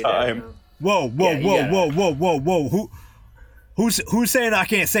of his time. Whoa. Who's saying I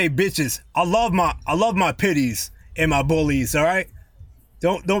can't say bitches? I love my pitties and my bullies, all right?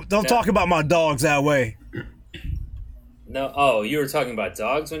 Don't talk about my dogs that way. No, oh, you were talking about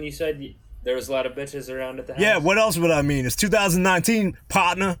dogs when you said there was a lot of bitches around at the house? Yeah, what else would I mean? It's 2019,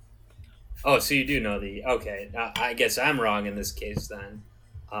 partner. Oh, so you do know okay, I guess I'm wrong in this case then.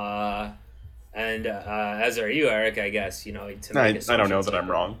 As are you, Eric, I guess, to make I don't know that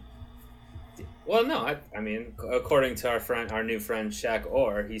I'm wrong. Well, no, I mean, according to our new friend Shaq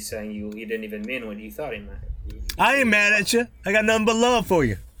Orr, he's saying he didn't even mean what you thought he meant. I ain't mad at you. I got nothing but love for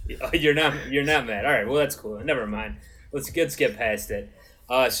you. You're not mad. All right, well, that's cool. Never mind. Let's get past it.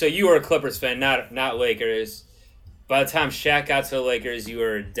 So you were a Clippers fan, not Lakers. By the time Shaq got to the Lakers, you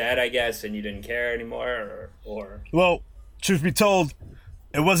were dead, I guess, and you didn't care anymore, or. Well, truth be told,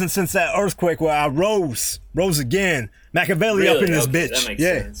 it wasn't since that earthquake where I rose again. Machiavelli really? up in this Okay, bitch. That makes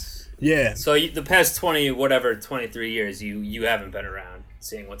sense. Yeah. So the past 23 years, you haven't been around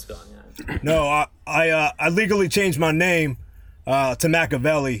seeing what's going on. No, I legally changed my name to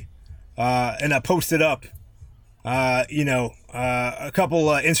Machiavelli, and I posted up, a couple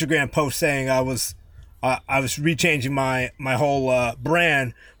Instagram posts saying I was rechanging my whole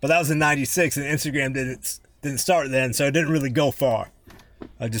brand, but that was in '96, and Instagram didn't start then, so it didn't really go far.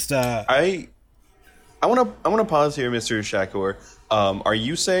 I just I want to pause here, Mr. Shakur. Are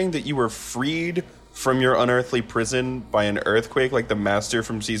you saying that you were freed from your unearthly prison by an earthquake, like the Master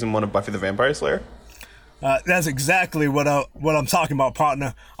from season 1 of Buffy the Vampire Slayer? That's exactly what I'm talking about,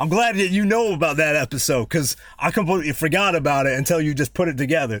 partner. I'm glad that you know about that episode because I completely forgot about it until you just put it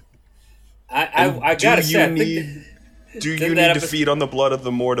together. I gotta say, do you need to feed on the blood of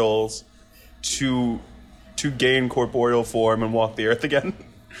the mortals to gain corporeal form and walk the earth again?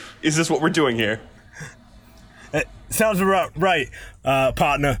 Is this what we're doing here? It sounds right,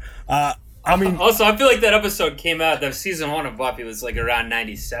 partner. I mean, also, I feel like that episode came out. That season 1 of Buffy was like around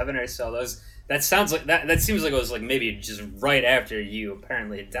 '97 or so. That sounds like that seems like it was like maybe just right after you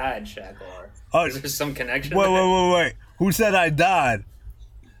apparently died, Shaq. Or is there some connection? Wait. Who said I died?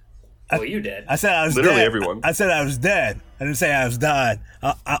 Well, you did. I said I was literally dead. Everyone. I said I was dead. I didn't say I was died.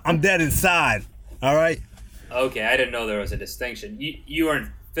 I'm dead inside. All right. Okay, I didn't know there was a distinction. You weren't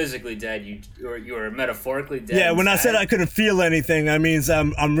physically dead. You were metaphorically dead. Yeah, when inside. I said I couldn't feel anything, that means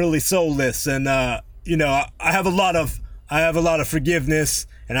I'm really soulless, and I have a lot of forgiveness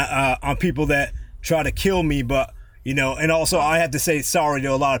and on people that try to kill me, but and also I have to say sorry to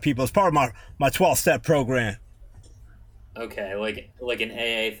a lot of people. It's part of my 12-step program. Okay, like an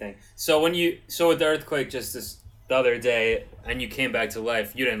AA thing. So with the earthquake just the other day, and you came back to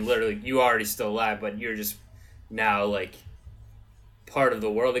life, you already still alive, but you're just now like part of the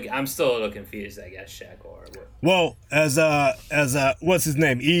world. I'm still a little confused, I guess, Shaq. Or what? Well, as what's his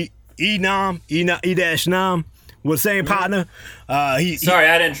name? E-Nam was saying, partner. Sorry,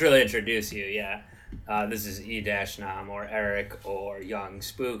 I didn't really introduce you. Yeah, this is E-Nam or Eric or Young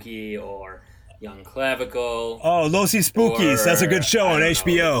Spooky or Young Clavicle. Oh, Los Spookies. That's a good show on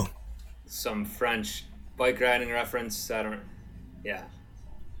HBO. Some French bike riding reference. Yeah.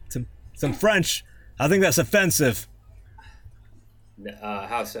 Some French. I think that's offensive.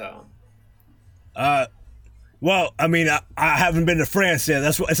 How so? Well, I mean, I haven't been to France yet.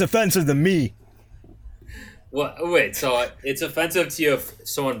 It's offensive to me. Well, wait. So it's offensive to you if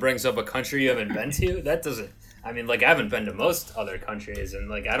someone brings up a country you haven't been to? That doesn't. I mean, like, I haven't been to most other countries, and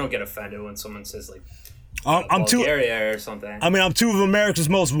like, I don't get offended when someone says like, I'm Bulgaria or something. I mean, I'm 2 of America's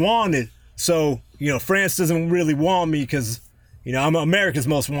most wanted, so France doesn't really want me because, I'm America's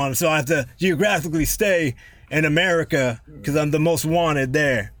most wanted. So I have to geographically stay in America because I'm the most wanted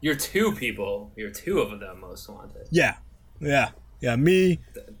there. You're two people. You're two of them most wanted. Yeah. Me,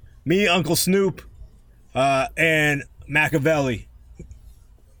 Uncle Snoop, and Machiavelli.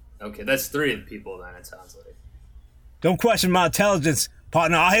 Okay, that's three people then, it sounds like. Don't question my intelligence,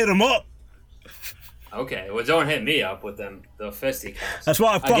 partner. I'll hit him up. Okay, well, don't hit me up with the fisticuffs. That's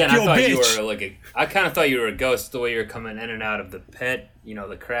why I fuck Again, your I thought bitch. you were I kind of thought you were a ghost the way you were coming in and out of the pit,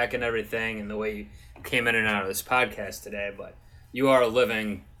 the crack and everything, and the way you came in and out of this podcast today. But you are a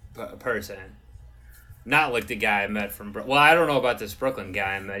living person, not like the guy I met from. Well, I don't know about this Brooklyn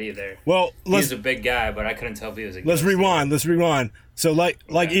guy I met either. Well, he's a big guy, but I couldn't tell if he was a. Let's rewind. So,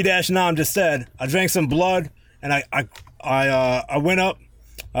 like E-Nam just said, I drank some blood, and I went up.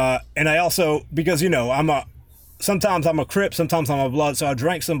 And I also, because sometimes I'm a Crip, sometimes I'm a Blood, so I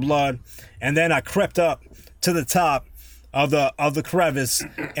drank some blood, and then I crept up to the top of the crevice,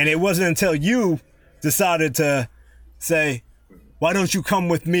 and it wasn't until you decided to say, "Why don't you come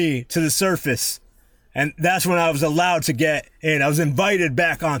with me to the surface?" And that's when I was allowed to get in. I was invited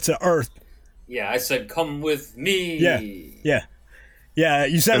back onto Earth. Yeah, I said, "Come with me." Yeah.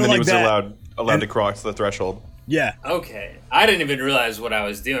 You said and it then like he was that. allowed to cross the threshold. Yeah. Okay. I didn't even realize what I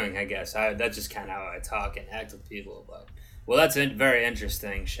was doing, I guess. That's just kind of how I talk and act with people. But well, that's very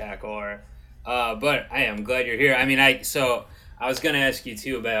interesting, Shaq Orr. But I am glad you're here. I mean, I was going to ask you,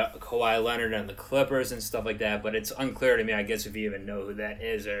 too, about Kawhi Leonard and the Clippers and stuff like that, but it's unclear to me, I guess, if you even know who that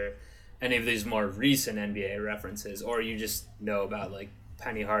is or any of these more recent NBA references, or you just know about, like,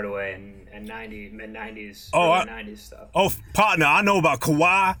 Penny Hardaway and mid-90s, early 90s stuff. Oh, partner, I know about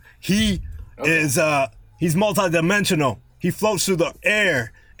Kawhi. He is... He's multidimensional. He floats through the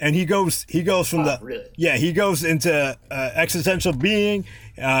air, and he goes from really? He goes into existential being.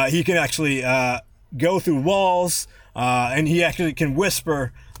 He can actually go through walls, and he actually can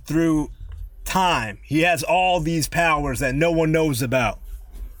whisper through time. He has all these powers that no one knows about.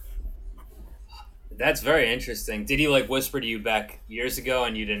 That's very interesting. Did he whisper to you back years ago,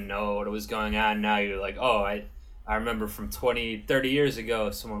 and you didn't know what was going on? Now you're like, oh, I remember from 30 years ago,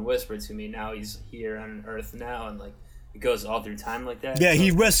 someone whispered to me, now he's here on Earth now, and it goes all through time like that. Yeah,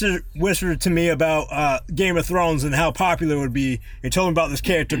 he whispered to me about Game of Thrones and how popular it would be. He told me about this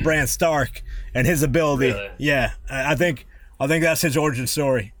character, Bran Stark, and his ability. Really? Yeah, I think that's his origin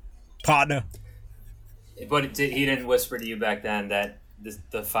story, partner. But he didn't whisper to you back then that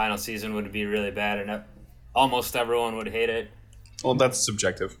the final season would be really bad and almost everyone would hate it? Well, that's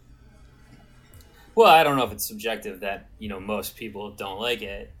subjective. Well, I don't know if it's subjective that, most people don't like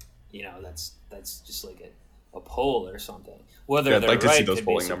it. That's just like a poll or something. Whether I'd they're like to right see those could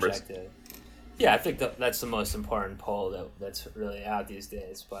polling be numbers. subjective. Yeah, I think that's the most important poll that's really out these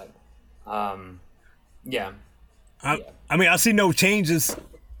days. But, yeah. I mean, I see no changes.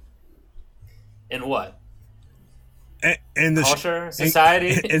 In what? In the culture,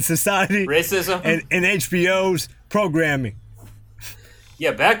 society, in society, racism, and in HBO's programming.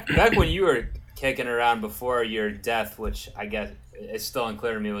 Yeah, back when you were kicking around before your death, which I guess it's still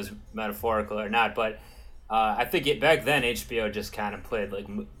unclear to me was metaphorical or not, but I think back then HBO just kind of played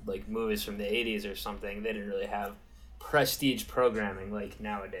like movies from the 80s or something. They didn't really have prestige programming like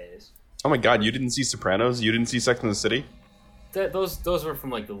nowadays. Oh my God, you didn't see Sopranos? You didn't see Sex and the City? Those were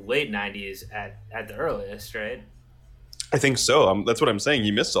from the late 90s at the earliest, right? I think so. That's what I'm saying.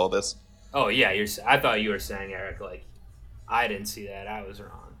 You missed all this. Oh yeah, I thought you were saying, Eric, I didn't see that. I was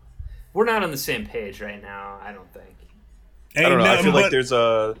wrong. We're not on the same page right now, I don't think. I don't know. I feel like there's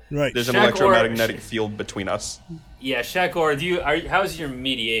an Shaq electromagnetic field between us. Yeah, Shaq Orr, how's your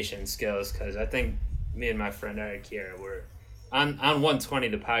mediation skills? Because I think me and my friend Eric here were on 120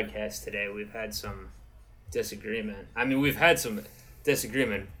 the podcast today. We've had some disagreement. I mean, we've had some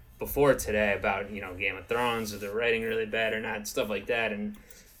disagreement before today about Game of Thrones, if they're writing really bad or not, stuff like that. And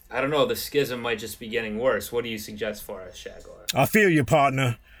I don't know, the schism might just be getting worse. What do you suggest for us, Shaq Orr? I feel you,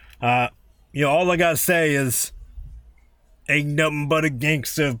 partner. All I gotta say is, ain't nothing but a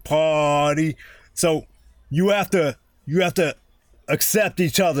gangster party. So you have to accept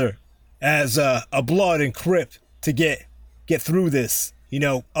each other as a blood and Crip to get through this.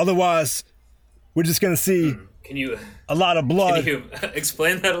 Otherwise we're just gonna see a lot of blood. Can you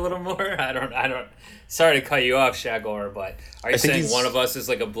explain that a little more? I don't. Sorry to cut you off, Shaq Orr, but are you saying one of us is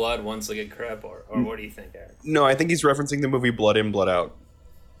like a blood, one's like a Crip, or what do you think, Eric? No, I think he's referencing the movie Blood In, Blood Out.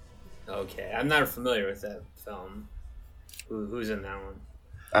 Okay, I'm not familiar with that film. Who's in that one?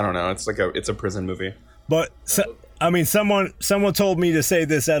 I don't know. It's a prison movie. But someone told me to say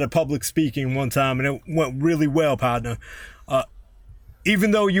this at a public speaking one time, and it went really well, partner.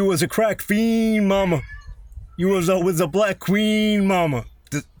 even though you was a crack fiend, mama, you was a black queen, mama.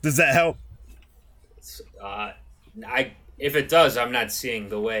 Does that help? If it does, I'm not seeing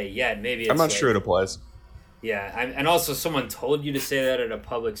the way yet. Maybe it's I'm not sure it applies. Yeah, and also someone told you to say that at a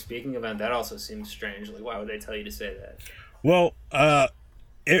public speaking event. That also seems strange. Like, why would they tell you to say that? Well,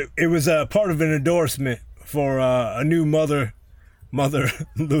 it was part of an endorsement for a new mother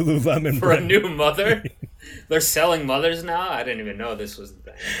Lululemon. For a new mother? They're selling mothers now? I didn't even know this was the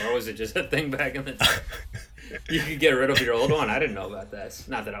thing. Or was it just a thing back in the day? You could get rid of your old one? I didn't know about that.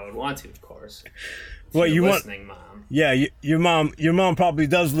 Not that I would want to, of course. Well, you're you listening, Mom. Yeah, your mom probably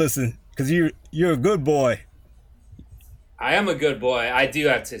does listen because you're a good boy. I am a good boy. I do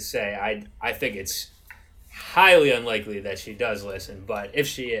have to say, I think it's highly unlikely that she does listen, but if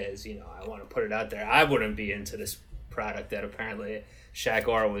she is, I want to put it out there. I wouldn't be into this product that apparently Shaq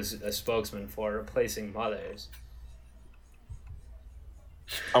Orr was a spokesman for, replacing mothers.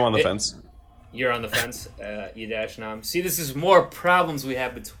 I'm on the fence. You're on the fence, E-Nam. See, this is more problems we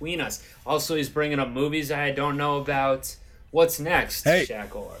have between us. Also, he's bringing up movies I don't know about. What's next,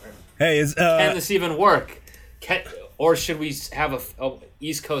 Shaq Orr? Hey, can this even work? Or should we have a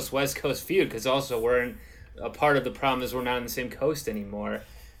East Coast, West Coast feud? Because also a part of the problem is we're not on the same coast anymore.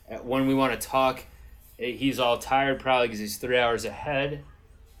 When we want to talk, he's all tired probably because he's 3 hours ahead,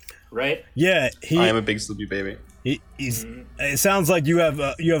 right? Yeah, I am a big sleepy baby. He's. It sounds like you have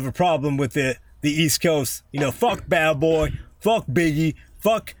a problem with the East Coast. Fuck Bad Boy, fuck Biggie,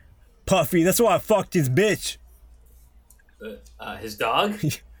 fuck Puffy. That's why I fucked his bitch. His dog?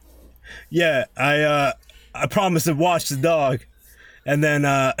 Yeah, I promised to watch the dog, and then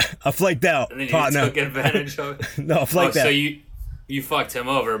I flaked out. And then you took advantage of it? No, I flaked out. So you fucked him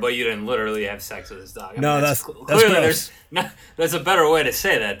over, but you didn't literally have sex with his dog. That's clearly there's a better way to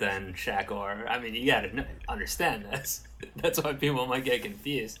say that than Shaq Orr. I mean, you gotta understand this. That's why people might get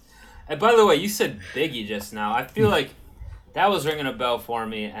confused. And by the way, you said Biggie just now. I feel like that was ringing a bell for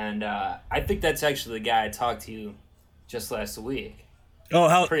me, and I think that's actually the guy I talked to just last week. Oh,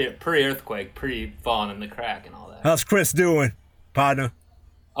 how pre-earthquake, pre-falling in the crack and all that. How's Chris doing, partner?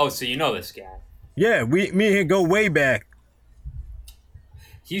 Oh, so you know this guy? Yeah, me and him go way back.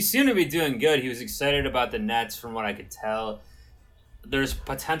 He seemed to be doing good. He was excited about the Nets, from what I could tell. There's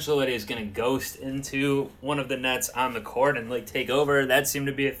potential that he's going to ghost into one of the Nets on the court and take over. That seemed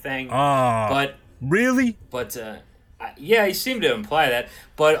to be a thing. But really? But yeah, he seemed to imply that.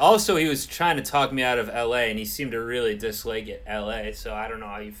 But also, he was trying to talk me out of L.A., and he seemed to really dislike it, L.A. So I don't know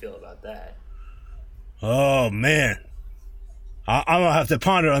how you feel about that. Oh man, I'm gonna have to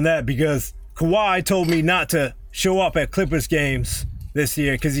ponder on that because Kawhi told me not to show up at Clippers games this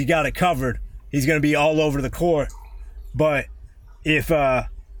year because he got it covered. He's gonna be all over the court. But if and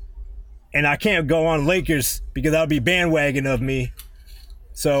I can't go on Lakers because that would be bandwagon of me.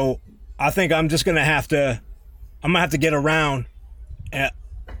 So I think I'm gonna have to get around at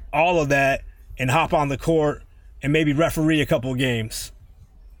all of that and hop on the court and maybe referee a couple games.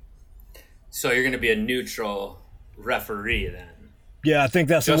 So you're gonna be a neutral referee then? Yeah, I think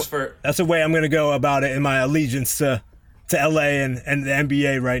that's the way I'm gonna go about it in my allegiance to LA and the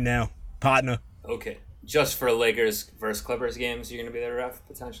NBA right now, partner. Okay. Just for Lakers versus Clippers games, you're going to be the ref,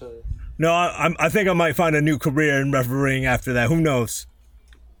 potentially? No, I think I might find a new career in refereeing after that. Who knows?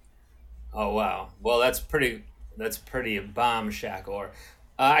 Oh, wow. Well, that's pretty bomb, Shaq Orr.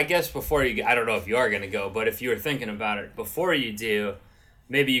 I guess before you... I don't know if you are going to go, but if you were thinking about it, before you do,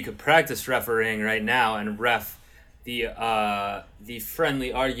 maybe you could practice refereeing right now and ref the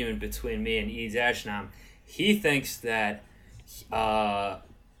friendly argument between me and E-Nam. He thinks that AD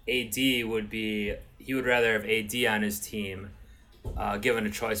would be... He would rather have AD on his team, given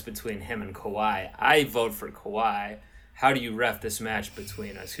a choice between him and Kawhi. I vote for Kawhi. How do you ref this match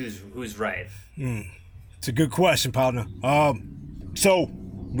between us? Who's right? It's a good question, partner. So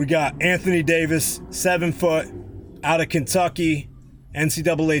we got Anthony Davis, 7 foot, out of Kentucky,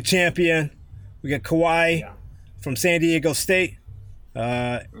 NCAA champion. We got Kawhi from San Diego State,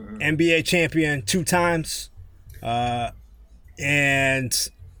 NBA champion 2 times, and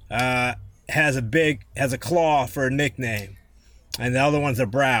has a claw for a nickname, and the other one's a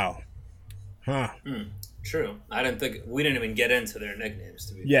brow. Huh. True. We didn't even get into their nicknames,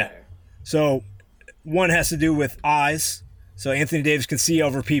 to be fair. So one has to do with eyes. So Anthony Davis can see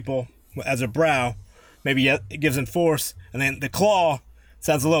over people as a brow. Maybe it gives him force. And then the claw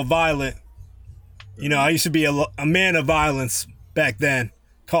sounds a little violent. You know, I used to be a man of violence back then.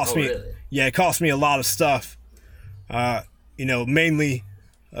 Really? Yeah, it cost me a lot of stuff. Mainly,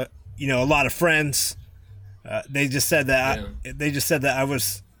 a lot of friends. They just said that I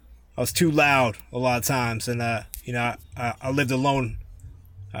was too loud a lot of times, and I lived alone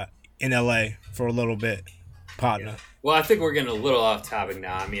in LA for a little bit, partner. Well, I think we're getting a little off topic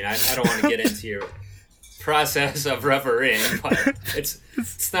now. I mean, I don't want to get into your process of refereeing, but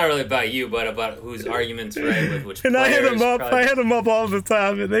it's not really about you, but about whose argument's right with which And players. I hit him up. Probably. I hit him up all the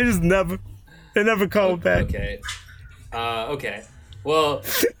time, and they never call back. Okay. Okay. Well,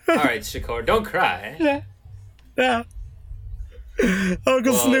 all right, Shakur, don't cry. Yeah.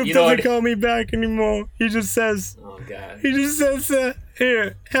 Uncle Snoop you know doesn't what? call me back anymore. He just says, Oh God.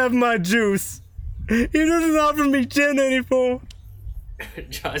 here, have my juice. He doesn't offer me gin anymore.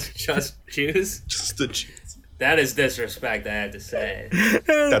 just juice. Just the juice. That is disrespect, I had to say.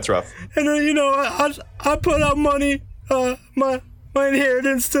 That's rough. And then, I put out money, my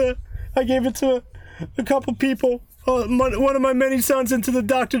inheritance I gave it to a couple people, one of my many sons into the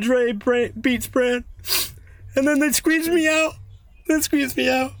PoDDreW Beats brand. And then they squeezed me out.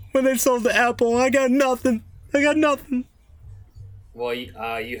 When they sold the Apple. I got nothing. Well,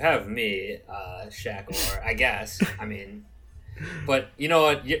 you have me, Shakur, I guess. I mean, but you know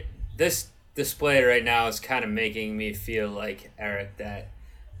what? This display right now is kind of making me feel like, Eric, that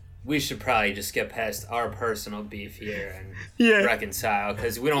we should probably just get past our personal beef here and reconcile,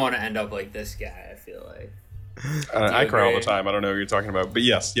 because we don't want to end up like this guy, I feel like. I cry all the time. I don't know what you're talking about. But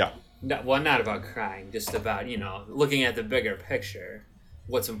yes, yeah. No, well, not about crying, just about, looking at the bigger picture,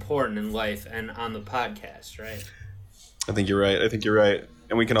 what's important in life and on the podcast, right? I think you're right.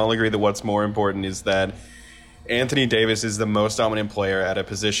 And we can all agree that what's more important is that Anthony Davis is the most dominant player at a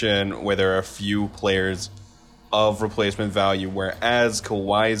position where there are a few players of replacement value, whereas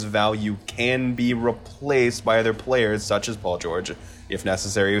Kawhi's value can be replaced by other players such as Paul George, if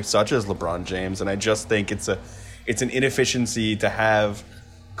necessary, such as LeBron James. And I just think it's an inefficiency to have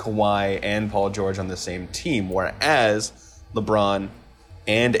Kawhi and Paul George on the same team, whereas LeBron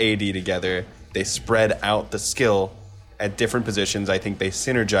and AD together, they spread out the skill at different positions. I think they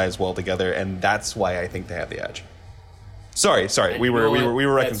synergize well together, and that's why I think they have the edge. Sorry, we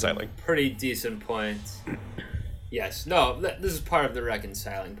were reconciling. That's a pretty decent point. Yes, no, this is part of the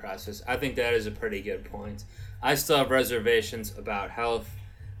reconciling process. I think that is a pretty good point. I still have reservations about health.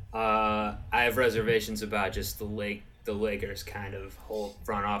 I have reservations about just the Lakers' kind of whole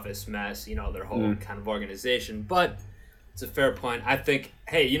front office mess, their whole kind of organization. But it's a fair point. I think,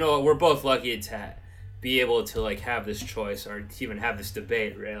 hey, you know what? We're both lucky to be able to have this choice or to even have this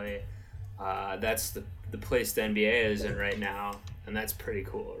debate, really. That's the place the NBA is in right now, and that's pretty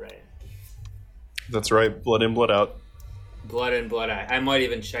cool, right? That's right. Blood in, blood out. Blood in, blood out. I might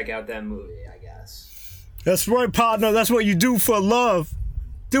even check out that movie, I guess. That's right, partner. That's what you do for love.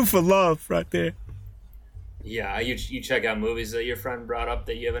 Do for love right there. Yeah, you check out movies that your friend brought up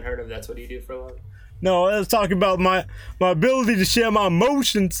that you haven't heard of. That's what you do for love? No, I was talking about my ability to share my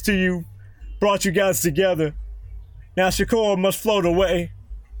emotions to you. Brought you guys together. Now Shakur must float away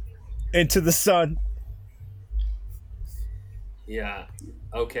into the sun. Yeah.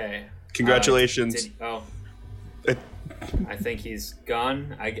 Okay. Congratulations. I think he's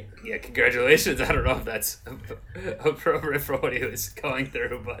gone. Congratulations. I don't know if that's appropriate for what he was going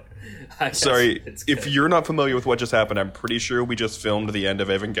through, but sorry, if you're not familiar with what just happened, I'm pretty sure we just filmed the end of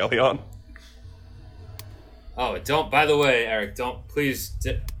Evangelion. Oh, don't. By the way, Eric, don't please.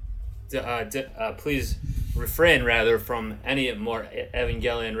 Please refrain rather from any more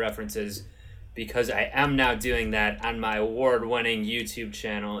Evangelion references, because I am now doing that on my award-winning YouTube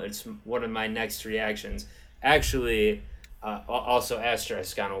channel. It's one of my next reactions. Actually, also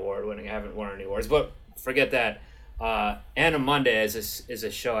asterisk on award-winning. I haven't won any awards, but forget that. Anna Monday is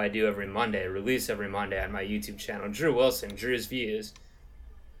a show I do every Monday, release every Monday on my YouTube channel. Drew Wilson, Drew's Views.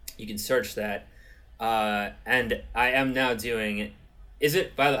 You can search that. And I am now doing... Is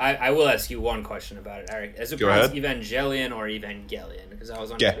it, by the way, I will ask you one question about it, Eric. Is it pronounced Evangelion or Evangelion? Because I was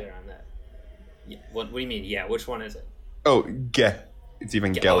unclear on that. Yeah. What do you mean, yeah? Which one is it? Oh, it's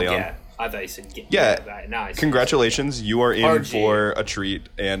Evangelion. Oh, yeah. I thought you said get. Yeah. Now I Congratulations, you are in for a treat,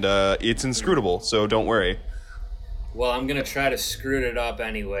 and it's inscrutable, so don't worry. Well, I'm going to try to screw it up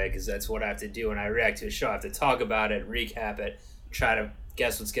anyway, because that's what I have to do when I react to a show. I have to talk about it, recap it, try to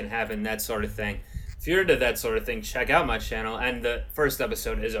guess what's going to happen, that sort of thing. If you're into that sort of thing, check out my channel. And the first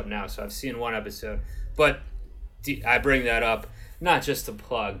episode is up now, so I've seen one episode. But I bring that up not just to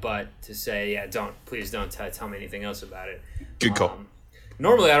plug, but to say, please don't tell me anything else about it. Good call.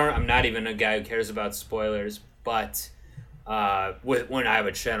 Normally, I'm not even a guy who cares about spoilers, but when I have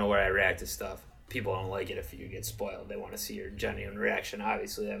a channel where I react to stuff, people don't like it if you get spoiled. They want to see your genuine reaction.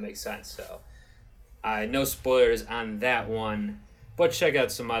 Obviously, that makes sense. So, no spoilers on that one. But check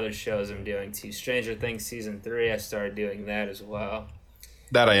out some other shows I'm doing too. Stranger Things Season 3, I started doing that as well.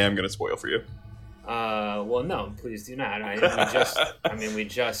 That I am going to spoil for you. Well, no, please do not. We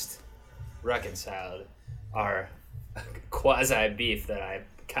just reconciled our quasi beef that I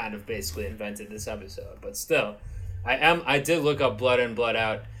kind of basically invented this episode. But still, I did look up Blood In, Blood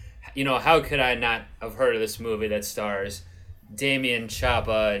Out. You know, how could I not have heard of this movie that stars Damian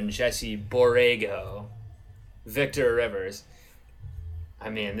Chapa and Jesse Borrego, Victor Rivers? I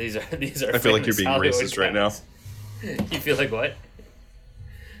mean, these are. I feel like you're being Hollywood racist right now. You feel like what?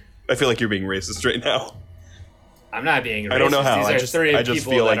 I feel like you're being racist right now. I'm not being racist. I don't know how. These are three I just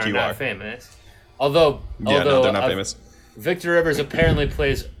people feel that like are you not are famous. Although no, they're not famous. Victor Rivers apparently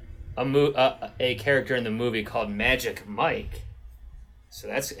plays a character in the movie called Magic Mike. So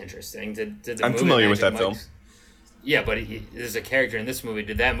that's interesting. Did the I'm movie familiar with Magic that Mike's- film. Yeah, but there's a character in this movie.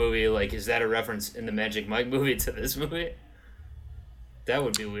 Did that movie, like, is that a reference in the Magic Mike movie to this movie? That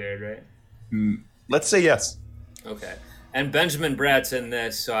would be weird, right? Let's say yes. Okay. And Benjamin Bratt's in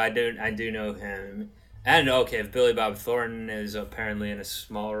this, so I do know him. And okay, Billy Bob Thornton is apparently in a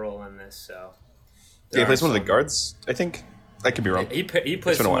small role in this, so Yeah, he plays one of the guards, I think. I could be wrong. He plays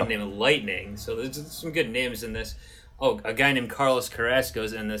been a someone while. named Lightning, so there's some good names in this. Oh, a guy named Carlos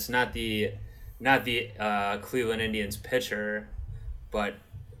Carrasco's in this, not the Cleveland Indians pitcher, but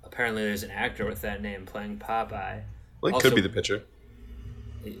apparently there's an actor with that name playing Popeye. Well, it Also, could be the pitcher.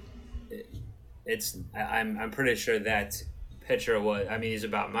 I'm pretty sure that pitcher was. I mean, he's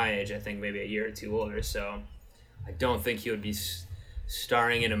about my age. I think maybe a year or two older. So I don't think he would be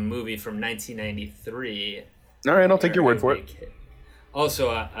starring in a movie from 1993. All right, I'll take your word for it. Also,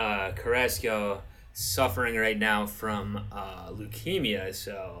 Carrasco suffering right now from leukemia.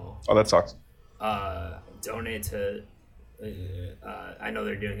 So Oh, that sucks. donate to. I know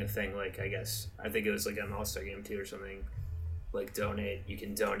they're doing a thing like I think it was like an All-Star game too or something. Like donate, you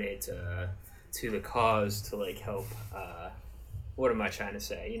can donate to the cause to like help. What am I trying to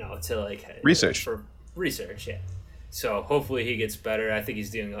say? You know, to like Research. For research, yeah. So hopefully he gets better. I think he's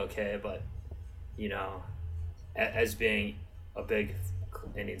doing okay, but you know, as being a big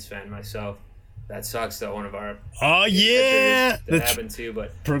Indians fan myself, that sucks that one of our Oh yeah, that happened to.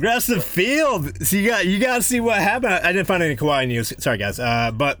 But Progressive Field. So you got to see what happened. I didn't find any Kawaii news. Sorry guys.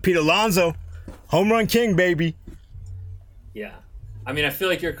 But Pete Alonso, home run king, baby. yeah, I mean, I feel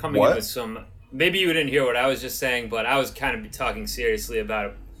like you're coming in with some. Maybe you didn't hear what I was just saying, but I was kind of talking seriously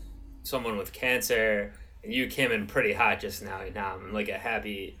about someone with cancer, and you came in pretty hot just now. Now I'm in like a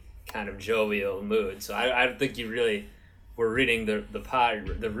happy, kind of jovial mood. So I don't think you really were reading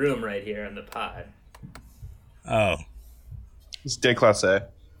the room right here in the pod. Oh. It's day class A.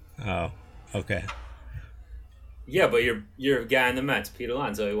 Oh. Okay. Yeah, but you're a guy in the Mets, Pete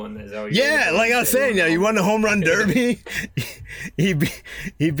Alonso. He won this. Yeah, like I was saying, he won the home run derby. he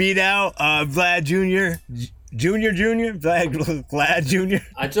beat out Vlad Jr. Vlad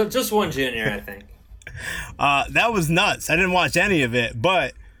Jr. Just one junior, I think. That was nuts. I didn't watch any of it,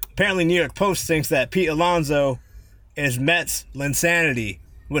 but apparently New York Post thinks that Pete Alonso is Mets Linsanity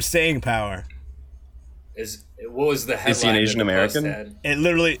with staying power. What was the headline? Is he an Asian that the Post American? had? It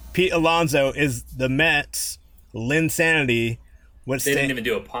literally, Pete Alonso is the Mets Linsanity with They didn't even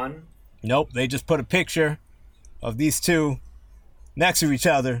do a pun. Nope, they just put a picture of these two next to each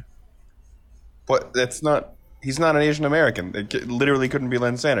other. But that's not. He's not an Asian American. It literally couldn't be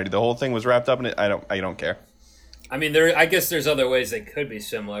Linsanity. The whole thing was wrapped up in it. I don't care. I mean, I guess there's other ways they could be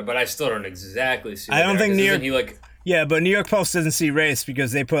similar, but I still don't exactly see. I don't think New York. He like. Yeah, but New York Post doesn't see race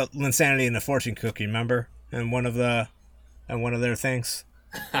because they put Linsanity in a fortune cookie. Remember, and one of their things.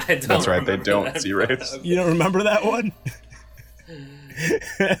 I don't That's right. They remember don't that, see but- race. You don't remember that one?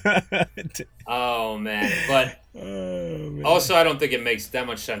 Oh man, but also I don't think it makes that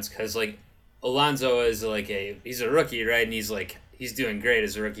much sense because like Alonso is like he's a rookie, right? And he's doing great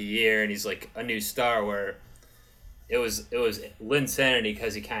as a rookie year, and he's like a new star. Where it was Linsanity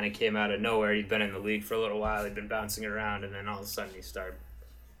because he kind of came out of nowhere. He'd been in the league for a little while. He'd been bouncing around, and then all of a sudden he started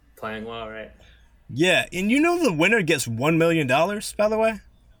playing well, right? Yeah, and you know the winner gets $1 million. By the way,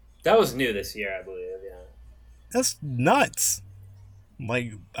 That was new this year, I believe. Yeah. that's nuts.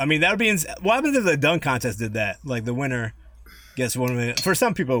 Like, I mean, that would be. What happens if the dunk contest did that? Like, the winner gets $1 million. For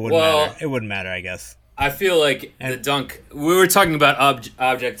some people, it wouldn't matter. It wouldn't matter, I guess. I feel like the dunk. We were talking about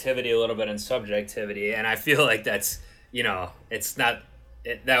objectivity a little bit and subjectivity, and I feel like that's it's not.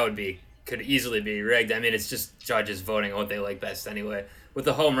 Could easily be rigged. I mean, it's just judges voting on what they like best anyway. With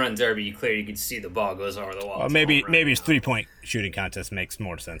the home run derby, you could see the ball goes over the wall. Well, It's a maybe home run. his 3-point shooting contest makes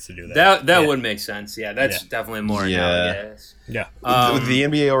more sense to do that. That would make sense. Yeah, that's definitely more analogous. Yeah. The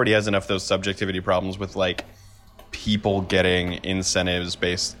NBA already has enough of those subjectivity problems with like people getting incentives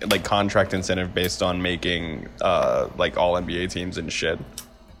based, like contract incentive based on making like all NBA teams and shit.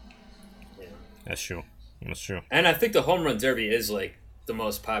 That's true. That's true. And I think the home run derby is like the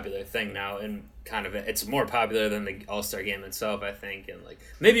most popular thing now, and kind of it's more popular than the All-Star game itself, I think. And like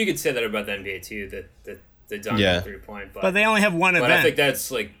maybe you could say that about the NBA too, that the dunk and 3-point, but they only have one event. But I think that's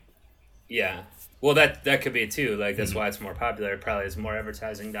like, yeah. Well, that could be it too. Like that's why it's more popular. It probably has more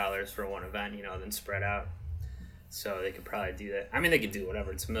advertising dollars for one event, than spread out. So they could probably do that. I mean, they could do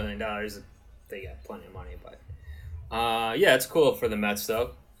whatever. It's $1 million. They got plenty of money, but yeah, it's cool for the Mets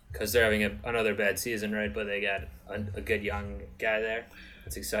though, because they're having another bad season, right? But they got a good young guy there.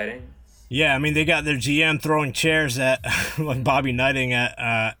 It's exciting. Yeah, I mean they got their GM throwing chairs at like Bobby Knighting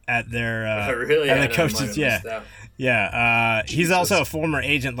at their really at the coaches. Yeah. He's also a former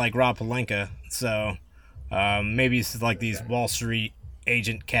agent like Rob Pelinka, so maybe it's like these Wall Street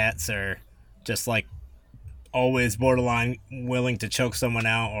agent cats are just like always borderline willing to choke someone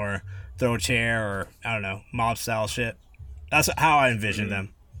out or throw a chair or I don't know, mob style shit. That's how I envision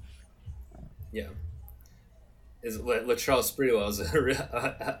them. Yeah. Is Latrell Sprewell's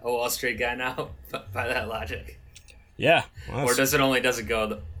a Wall Street guy now by that logic? Yeah. Well, or does it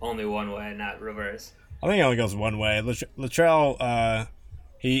go only one way, not reverse? I think it only goes one way. Latrell,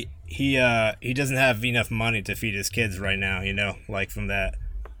 he doesn't have enough money to feed his kids right now. Like from that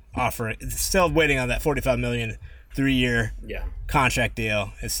offer, still waiting on that $45 million 3-year contract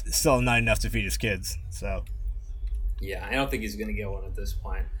deal. It's still not enough to feed his kids. So. Yeah, I don't think he's gonna get one at this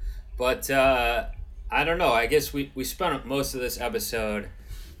point, but. I don't know. I guess we spent most of this episode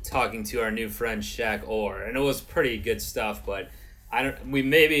talking to our new friend Shaq Orr, and it was pretty good stuff. But we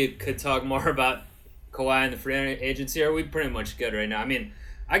maybe could talk more about Kawhi and the free agency. Are we pretty much good right now? I mean,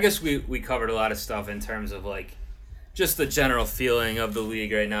 I guess we covered a lot of stuff in terms of like just the general feeling of the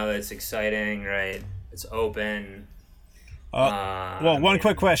league right now. That it's exciting, right? It's open. One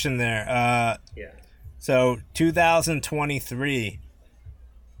quick question there. Yeah. So 2023.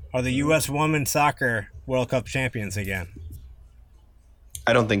 Are the U.S. Women's Soccer World Cup champions again?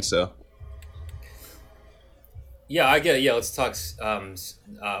 I don't think so. Yeah, I get it. Yeah, let's talk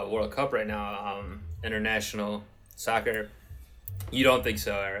World Cup right now. International soccer. You don't think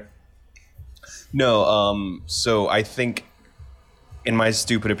so, Eric? No. So I think, in my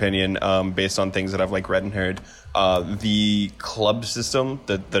stupid opinion, based on things that I've like read and heard, the club system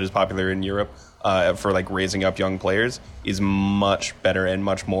that is popular in Europe. For like raising up young players is much better and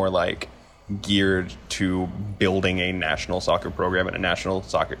much more like geared to building a national soccer program and a national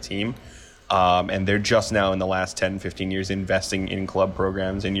soccer team. And they're just now in the last 10, 15 years investing in club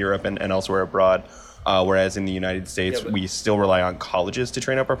programs in Europe and elsewhere abroad. Whereas in the United States, we still rely on colleges to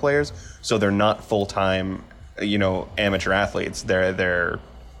train up our players. So they're not full-time, amateur athletes. They're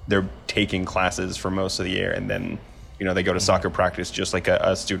taking classes for most of the year and then, they go to soccer practice just like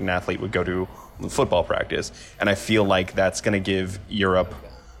a student athlete would go to football practice. And I feel like that's going to give Europe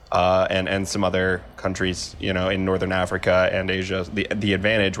and some other countries, in Northern Africa and Asia the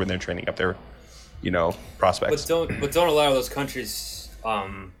advantage when they're training up their, prospects. But don't a lot of those countries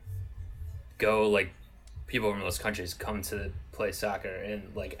go like people from those countries come to play soccer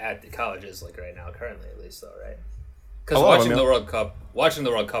and like at the colleges like right now currently at least though, right? Because watching the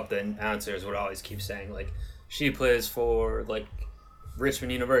World Cup, the announcers would always keep saying like she plays for like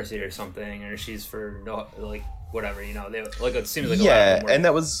Richmond University or something, or she's for like whatever, they like it seems like a lot of and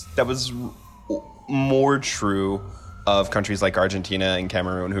that was more true of countries like Argentina and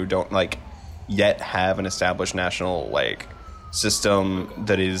Cameroon who don't like yet have an established national like system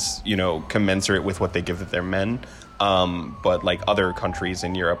that is commensurate with what they give to their men, but like other countries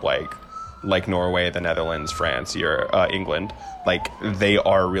in Europe like Norway, the Netherlands, France, England, like they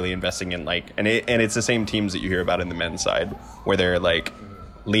are really investing in like, and it's the same teams that you hear about in the men's side, where they're like,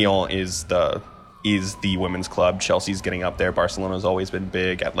 Lyon is the women's club, Chelsea's getting up there, Barcelona's always been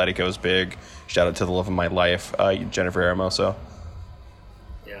big, Atletico's big. Shout out to the love of my life, Jennifer Hermoso.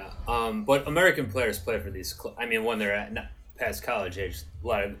 Yeah, but American players play for these. When they're at past college age, a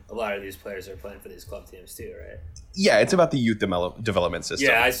lot of these players are playing for these club teams too, right? Yeah, it's about the youth development system.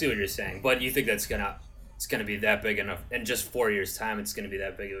 Yeah, I see what you're saying, but you think it's gonna be that big enough in just 4 years' time? It's gonna be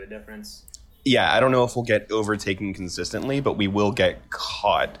that big of a difference? Yeah, I don't know if we'll get overtaken consistently, but we will get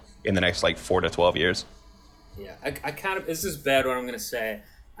caught in the next 4 to 12 years. Yeah, I kind of. This is bad. What I'm gonna say,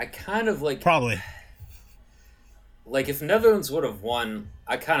 I kind of like probably. Like if Netherlands would have won,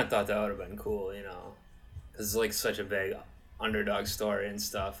 I kind of thought that would have been cool, because it's such a big underdog story and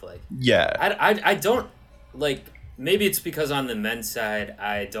stuff. I don't like. Maybe it's because on the men's side,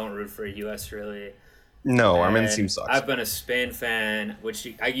 I don't root for U.S. really. No, our men's team sucks. I've been a Spain fan, which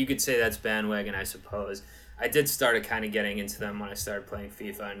you could say that's bandwagon, I suppose. I did start kind of getting into them when I started playing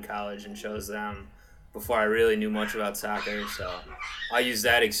FIFA in college and chose them before I really knew much about soccer. So I use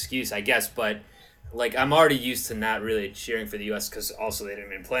that excuse, I guess. But like I'm already used to not really cheering for the U.S. because also they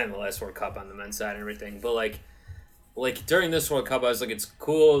didn't even play in the last World Cup on the men's side and everything. But like during this World Cup, I was like, it's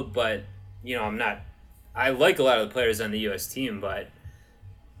cool, but you know, I'm not. I like a lot of the players on the U.S. team, but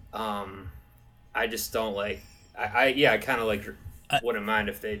I just don't like. I kind of like wouldn't mind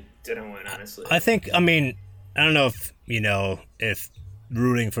if they didn't win. Honestly, I think. I mean, I don't know if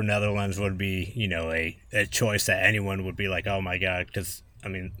rooting for Netherlands would be a choice that anyone would be like, oh my god, because. I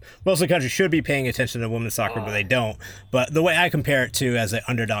mean, most of the country should be paying attention to women's soccer, but they don't. But the way I compare it to as an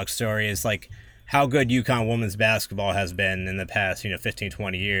underdog story is like how good UConn women's basketball has been in the past, 15,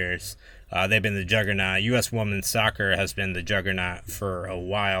 20 years. They've been the juggernaut. U.S. women's soccer has been the juggernaut for a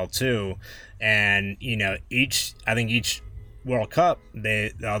while too. And, each World Cup,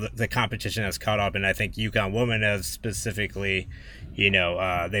 the competition has caught up. And I think UConn women have specifically,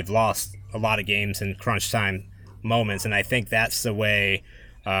 they've lost a lot of games in crunch time moments, and I think that's the way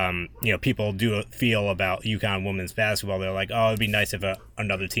people do feel about UConn women's basketball. They're like, oh, it'd be nice if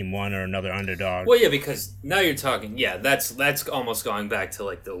another team won or another underdog. Well, yeah, because now you're talking, that's almost going back to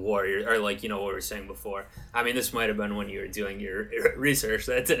like the Warriors, or like what we were saying before. I mean, this might have been when you were doing your research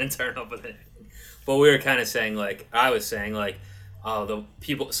that didn't turn up with it, but we were kind of saying I was saying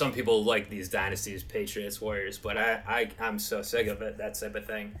some people like these dynasties, Patriots, Warriors, but I'm so sick of it, that type of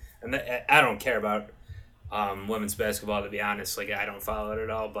thing, and I don't care about women's basketball, to be honest. Like, I don't follow it at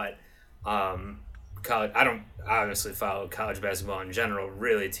all, but college, I don't obviously follow college basketball in general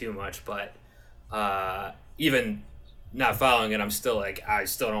really too much, but even not following it, I'm still like, I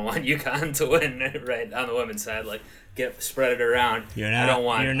still don't want UConn to win right on the women's side. Like, spread it around. You're not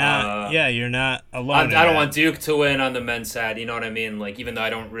alone. I don't want Duke to win on the men's side. You know what I mean? Like, even though I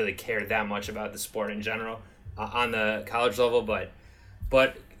don't really care that much about the sport in general on the college level, but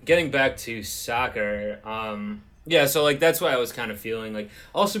getting back to soccer, so like that's why I was kind of feeling like,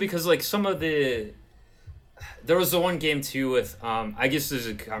 also because like there was the one game too with I guess there's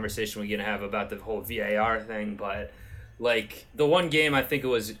a conversation we're gonna have about the whole VAR thing, but like the one game, I think it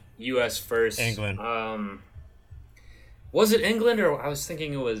was U.S. versus England. Was it England, or I was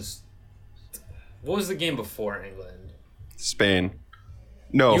thinking it was, what was the game before England? Spain.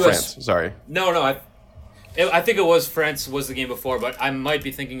 No, US, France. Sorry. No. I think it was France was the game before, but I might be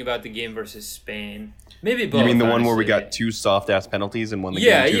thinking about the game versus Spain. Maybe both. You mean the one honestly. where we got two soft ass penalties and won the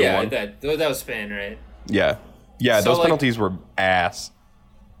game 2-1? That was Spain, right? Yeah. So, those penalties were ass.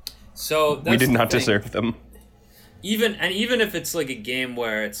 So that's we did not deserve them. Even if it's like a game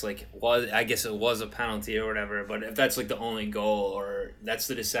where it's like, well, I guess it was a penalty or whatever, but if that's like the only goal or that's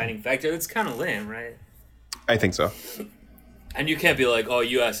the deciding factor, that's kind of lame, right? I think so. And you can't be like, oh,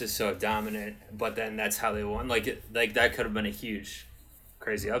 U.S. is so dominant, but then that's how they won. Like that could have been a huge,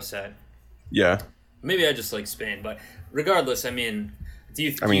 crazy upset. Yeah. Maybe I just like Spain, but regardless, I mean, do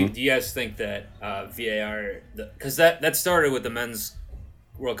you guys think that VAR, because that started with the men's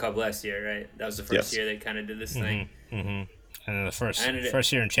World Cup last year, right? That was the first year they kind of did this thing. Mm-hmm. And then the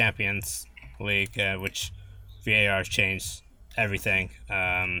first year in Champions League, which VAR changed everything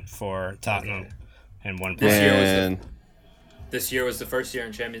for Tottenham and one player. This year was the first year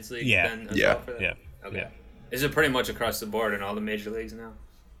in Champions League? Yeah. Then as well for that? Yeah. Okay. Yeah. Is it pretty much across the board in all the major leagues now?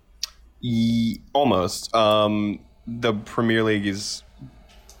 Almost. The Premier League is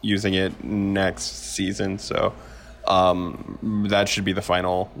using it next season, so that should be the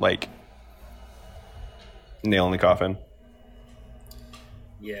final, like, nail in the coffin.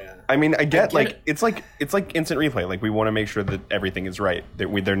 Yeah. I mean, I get it's like instant replay. Like, we want to make sure that everything is right.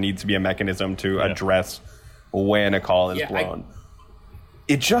 There needs to be a mechanism to address when a call is blown.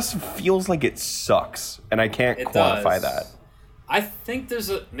 It just feels like it sucks, and I can't quantify that. I think there's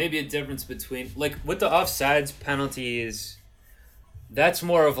maybe a difference between, like, with the offsides penalties, that's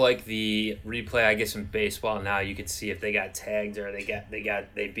more of like the replay, I guess, in baseball now. You could see if they got tagged or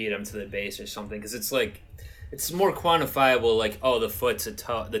they beat them to the base or something, because it's like, it's more quantifiable, like, oh, the foot's the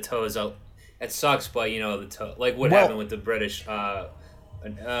toe is out. It sucks, but the toe, like what happened with the British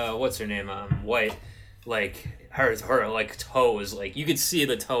what's her name, White, like her like toe is like, you could see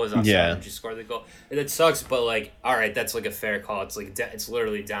the toe is outside when she scored the goal. And it sucks, but like, all right, that's like a fair call. It's like it's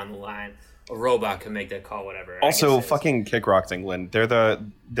literally down the line. A robot can make that call, whatever. Also, fucking kick rocks England. They're the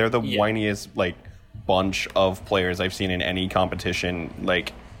whiniest like bunch of players I've seen in any competition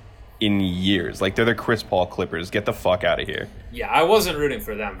like in years. Like, they're the Chris Paul Clippers. Get the fuck out of here. Yeah, I wasn't rooting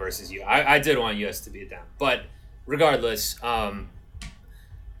for them versus you. I did want US to beat them, but regardless, what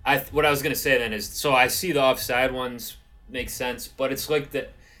I was gonna say then is, so I see the offside ones make sense, but it's like the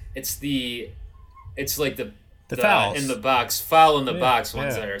fouls in the box, foul in the box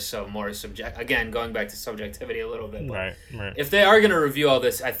ones that are so more subject. Again, going back to subjectivity a little bit. But right. if they are gonna review all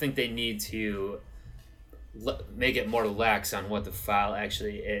this, I think they need to make it more lax on what the foul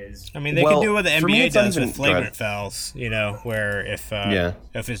actually is. I mean, they can do what the NBA does with flagrant fouls, where if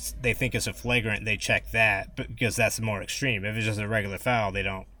it's they think it's a flagrant, they check that, because that's more extreme. If it's just a regular foul, they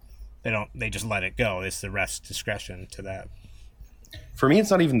just let it go. It's the ref's discretion to that. For me,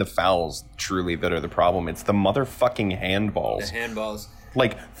 it's not even the fouls truly that are the problem. It's the motherfucking handballs. The handballs.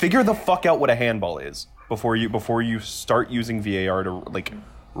 Like, figure the fuck out what a handball is before you start using VAR to like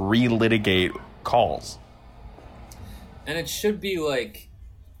relitigate calls. And it should be like,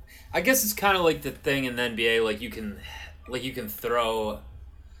 I guess it's kind of like the thing in the NBA, like you can throw,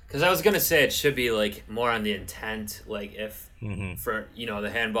 because I was gonna say it should be like more on the intent, like if for the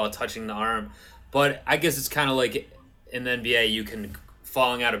handball touching the arm, but I guess it's kind of like in the NBA, you can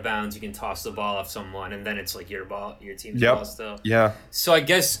falling out of bounds, you can toss the ball off someone, and then it's like your team's ball still. Yeah. So I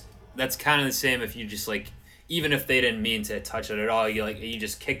guess that's kind of the same if you just like, even if they didn't mean to touch it at all, you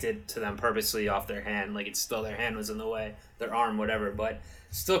just kicked it to them purposely off their hand, like it's still their hand was in the way, their arm, whatever. But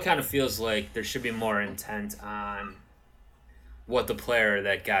still kind of feels like there should be more intent on what the player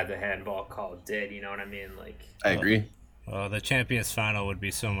that got the handball call did. You know what I mean? Like, I agree. Well, the Champions Final would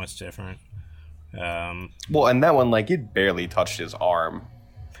be so much different. Well, and that one, like, it barely touched his arm.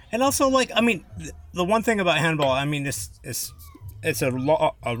 And also, like, I mean, the one thing about handball, I mean, it's a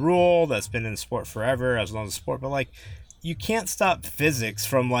rule that's been in sport forever, as long as sport, but like you can't stop physics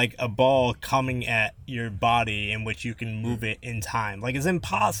from like a ball coming at your body in which you can move it in time. Like, it's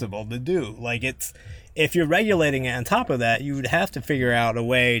impossible to do. Like, if you're regulating it on top of that, you would have to figure out a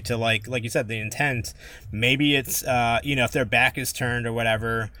way to like you said, the intent. Maybe it's if their back is turned or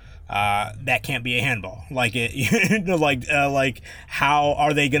whatever, that can't be a handball. Like it, like how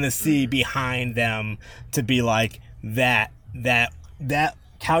are they gonna see behind them to be like that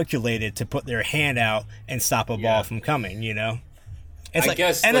calculated to put their hand out and stop a ball from coming, It's like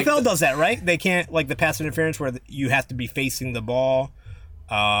NFL does that, right? They can't, like the pass interference where you have to be facing the ball.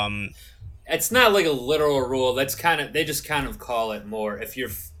 It's not like a literal rule. That's they just kind of call it more if you're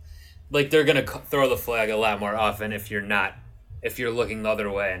like they're going to throw the flag a lot more often if you're looking the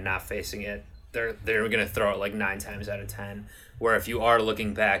other way and not facing it. They're going to throw it like 9 times out of 10, where if you are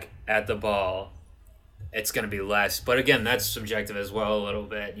looking back at the ball, it's going to be less. But again, that's subjective as well a little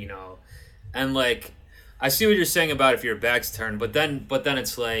bit, And like, I see what you're saying about if your back's turned, but then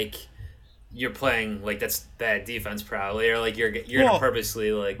it's like you're playing like that's bad defense probably, or like you're going to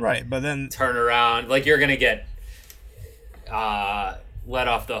purposely like right, but then turn around, like you're going to get let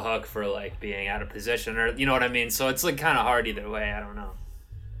off the hook for like being out of position, or you know what I mean? So it's like kind of hard either way. I don't know.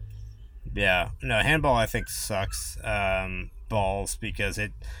 Yeah, no, handball I think sucks. Balls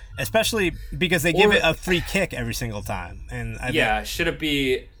especially because they give it a free kick every single time, and should it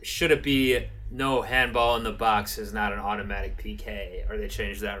be no handball in the box is not an automatic PK, or they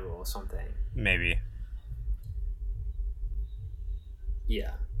changed that rule or something? Maybe.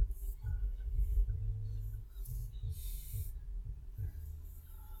 Yeah.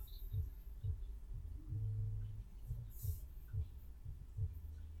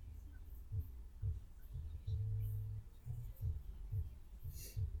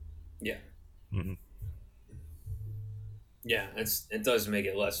 Yeah. Mm-hmm. Yeah, it does make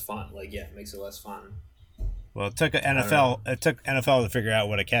it less fun. Like, yeah, it makes it less fun. Well, it took NFL to figure out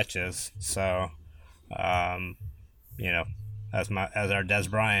what a catch is. So, as our Des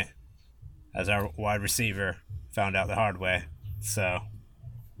Bryant, as our wide receiver, found out the hard way. So,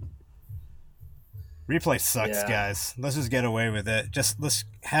 replay sucks, guys. Let's just get away with it. Let's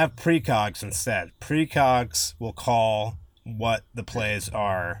have precogs instead. Precogs will call what the plays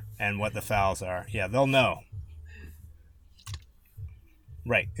are and what the fouls are. Yeah, they'll know.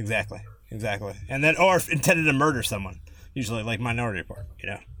 Right, exactly. And then, or if intended to murder someone, usually like Minority Report,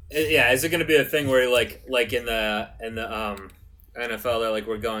 Yeah, is it going to be a thing where like in the NFL they're like,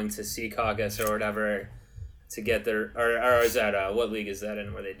 we're going to see caucus or whatever to get their, or is that what league is that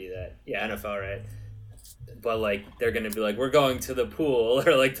in where they do that? Yeah, NFL, right? But like they're going to be like, we're going to the pool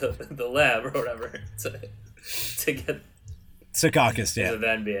or like the lab or whatever to get. Secaucus, yeah. To the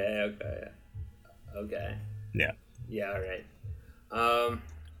NBA, okay. Yeah. Yeah, all right.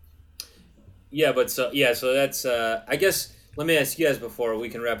 So that's I guess let me ask you guys before we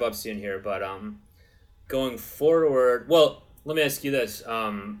can wrap up soon here, but going forward, well, let me ask you this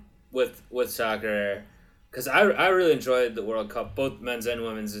with soccer, because I really enjoyed the World Cup, both men's and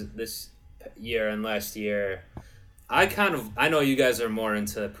women's this year and last year. I know you guys are more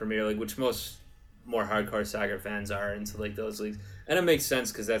into Premier League, which most more hardcore soccer fans are into like those leagues, and it makes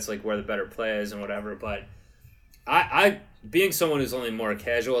sense because that's like where the better play is and whatever. But I being someone who's only more a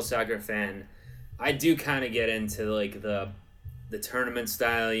casual soccer fan, I do kind of get into like the the tournament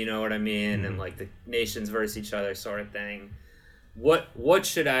style, you know what I mean, and like the nations versus each other sort of thing. What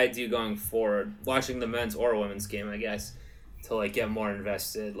should I do going forward, watching the men's or women's game, I guess, to like get more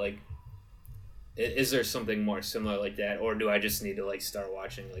invested? Like, is there something more similar like that, or do I just need to like start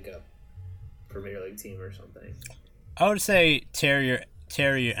watching like a Premier League team or something? I would say tear your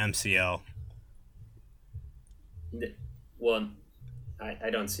MCL. Well, I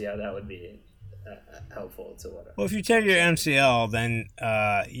don't see how that would be helpful to whatever. Well, if you tear your MCL, then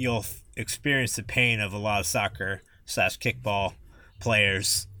you'll experience the pain of a lot of soccer/kickball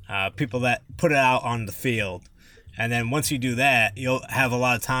players, people that put it out on the field. And then once you do that, you'll have a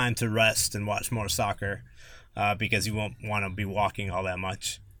lot of time to rest and watch more soccer because you won't want to be walking all that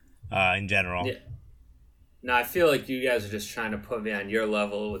much in general. Yeah. No, I feel like you guys are just trying to put me on your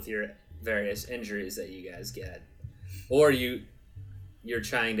level with your various injuries that you guys get. Or you're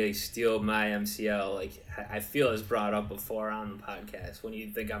trying to steal my MCL, like I feel is brought up before on the podcast when you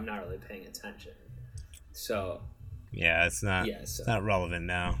think I'm not really paying attention. So yeah, it's not not relevant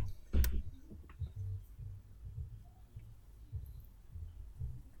now.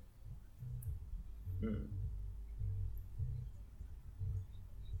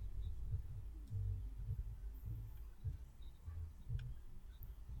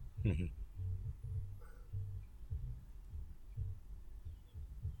 Mm-hmm.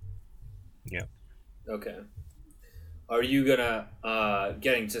 Yep. Okay. Are you gonna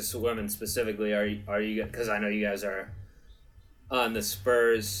getting to women specifically? Are you? Because I know you guys are on the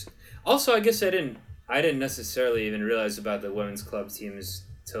Spurs. Also, I guess I didn't necessarily even realize about the women's club teams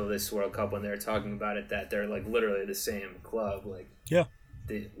till this World Cup when they were talking about it, that they're like literally the same club. Like, yeah,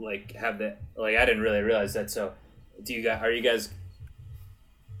 they like have that. Like, I didn't really realize that. So, are you guys?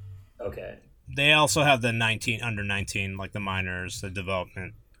 Okay. They also have the under 19, like the minors, the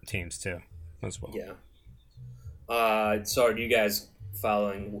development teams too, as well. Yeah. So are you guys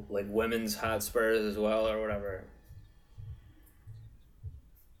following like women's Hotspurs as well or whatever?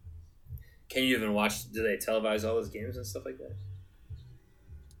 Can you even watch? Do they televise all those games and stuff like that?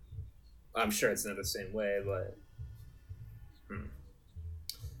 I'm sure it's not the same way, but.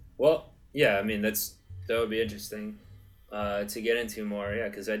 Well, yeah. I mean, that would be interesting to get into more. Yeah,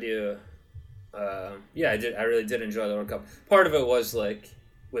 because I do. I really did enjoy the World Cup. Part of it was like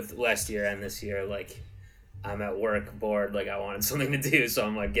with last year and this year, like I'm at work bored, like I wanted something to do, so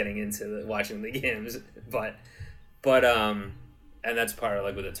I'm like getting into watching the games. But and that's part of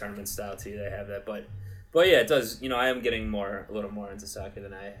like with the tournament style too. They have that, but yeah, it does. You know, I am getting a little more into soccer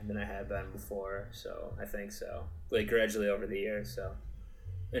than I had been before. So I think so, like gradually over the years. So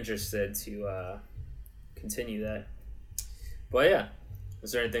interested to continue that. But yeah.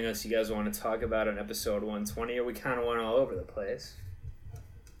 Is there anything else you guys want to talk about on episode 120, or we kind of went all over the place?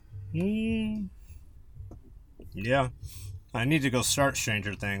 Yeah. I need to go start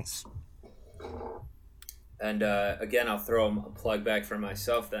Stranger Things. And again, I'll throw a plug back for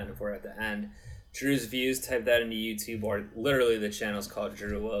myself then if we're at the end. Drew's Views, type that into YouTube, or literally the channel's called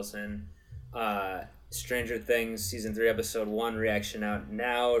Drew Wilson. Stranger Things, Season 3, Episode 1, reaction out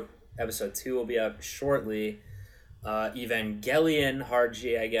now. Episode 2 will be out shortly. Evangelion, hard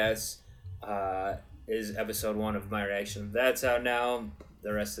G, I guess, is episode 1 of my reaction. That's out now.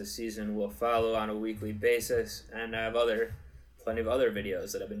 The rest of the season will follow on a weekly basis, and I have plenty of other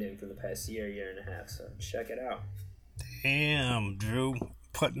videos that I've been doing for the past year and a half, so check it out. Damn, Drew,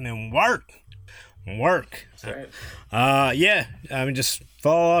 putting in work. That's right. Yeah, I mean, just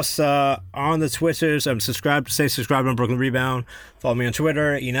follow us on the Twitters. Subscribe on Brooklyn Rebound. Follow me on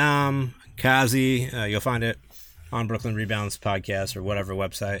Twitter, E-Nam, Kazi. You'll find it on Brooklyn Rebounds podcast or whatever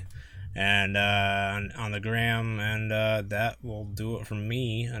website, and on the gram, and that will do it for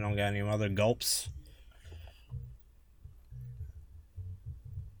me. I don't got any other gulps.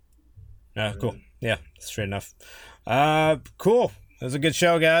 Cool. Yeah, straight enough. Cool. It was a good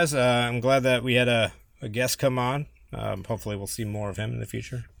show, guys. I'm glad that we had a guest come on. Hopefully we'll see more of him in the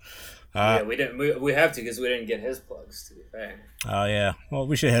future. Yeah, we didn't. We have to because we didn't get his plugs, to be fair. Oh, yeah. Well,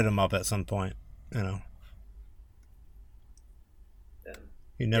 we should hit him up at some point, you know.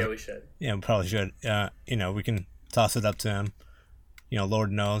 Yeah, we should. Yeah, we probably should. You know, we can toss it up to him. You know,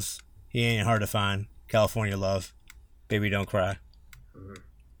 Lord knows. He ain't hard to find. California love. Baby, don't cry. Mm-hmm. Do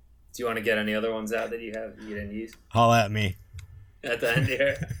you want to get any other ones out that you didn't use? Holla at me. At the end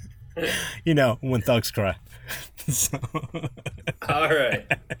here. You know, when thugs cry. So. All right.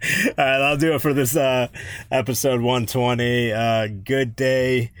 All right, I'll do it for this episode 120. Good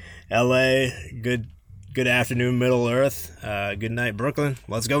day, LA. Good afternoon, Middle Earth. Good night, Brooklyn.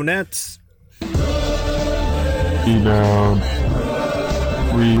 Let's go, Nets. Rebound.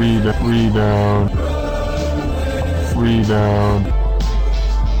 Rebound. Rebound.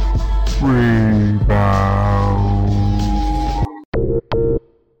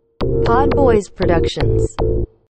 Pod Boys Productions.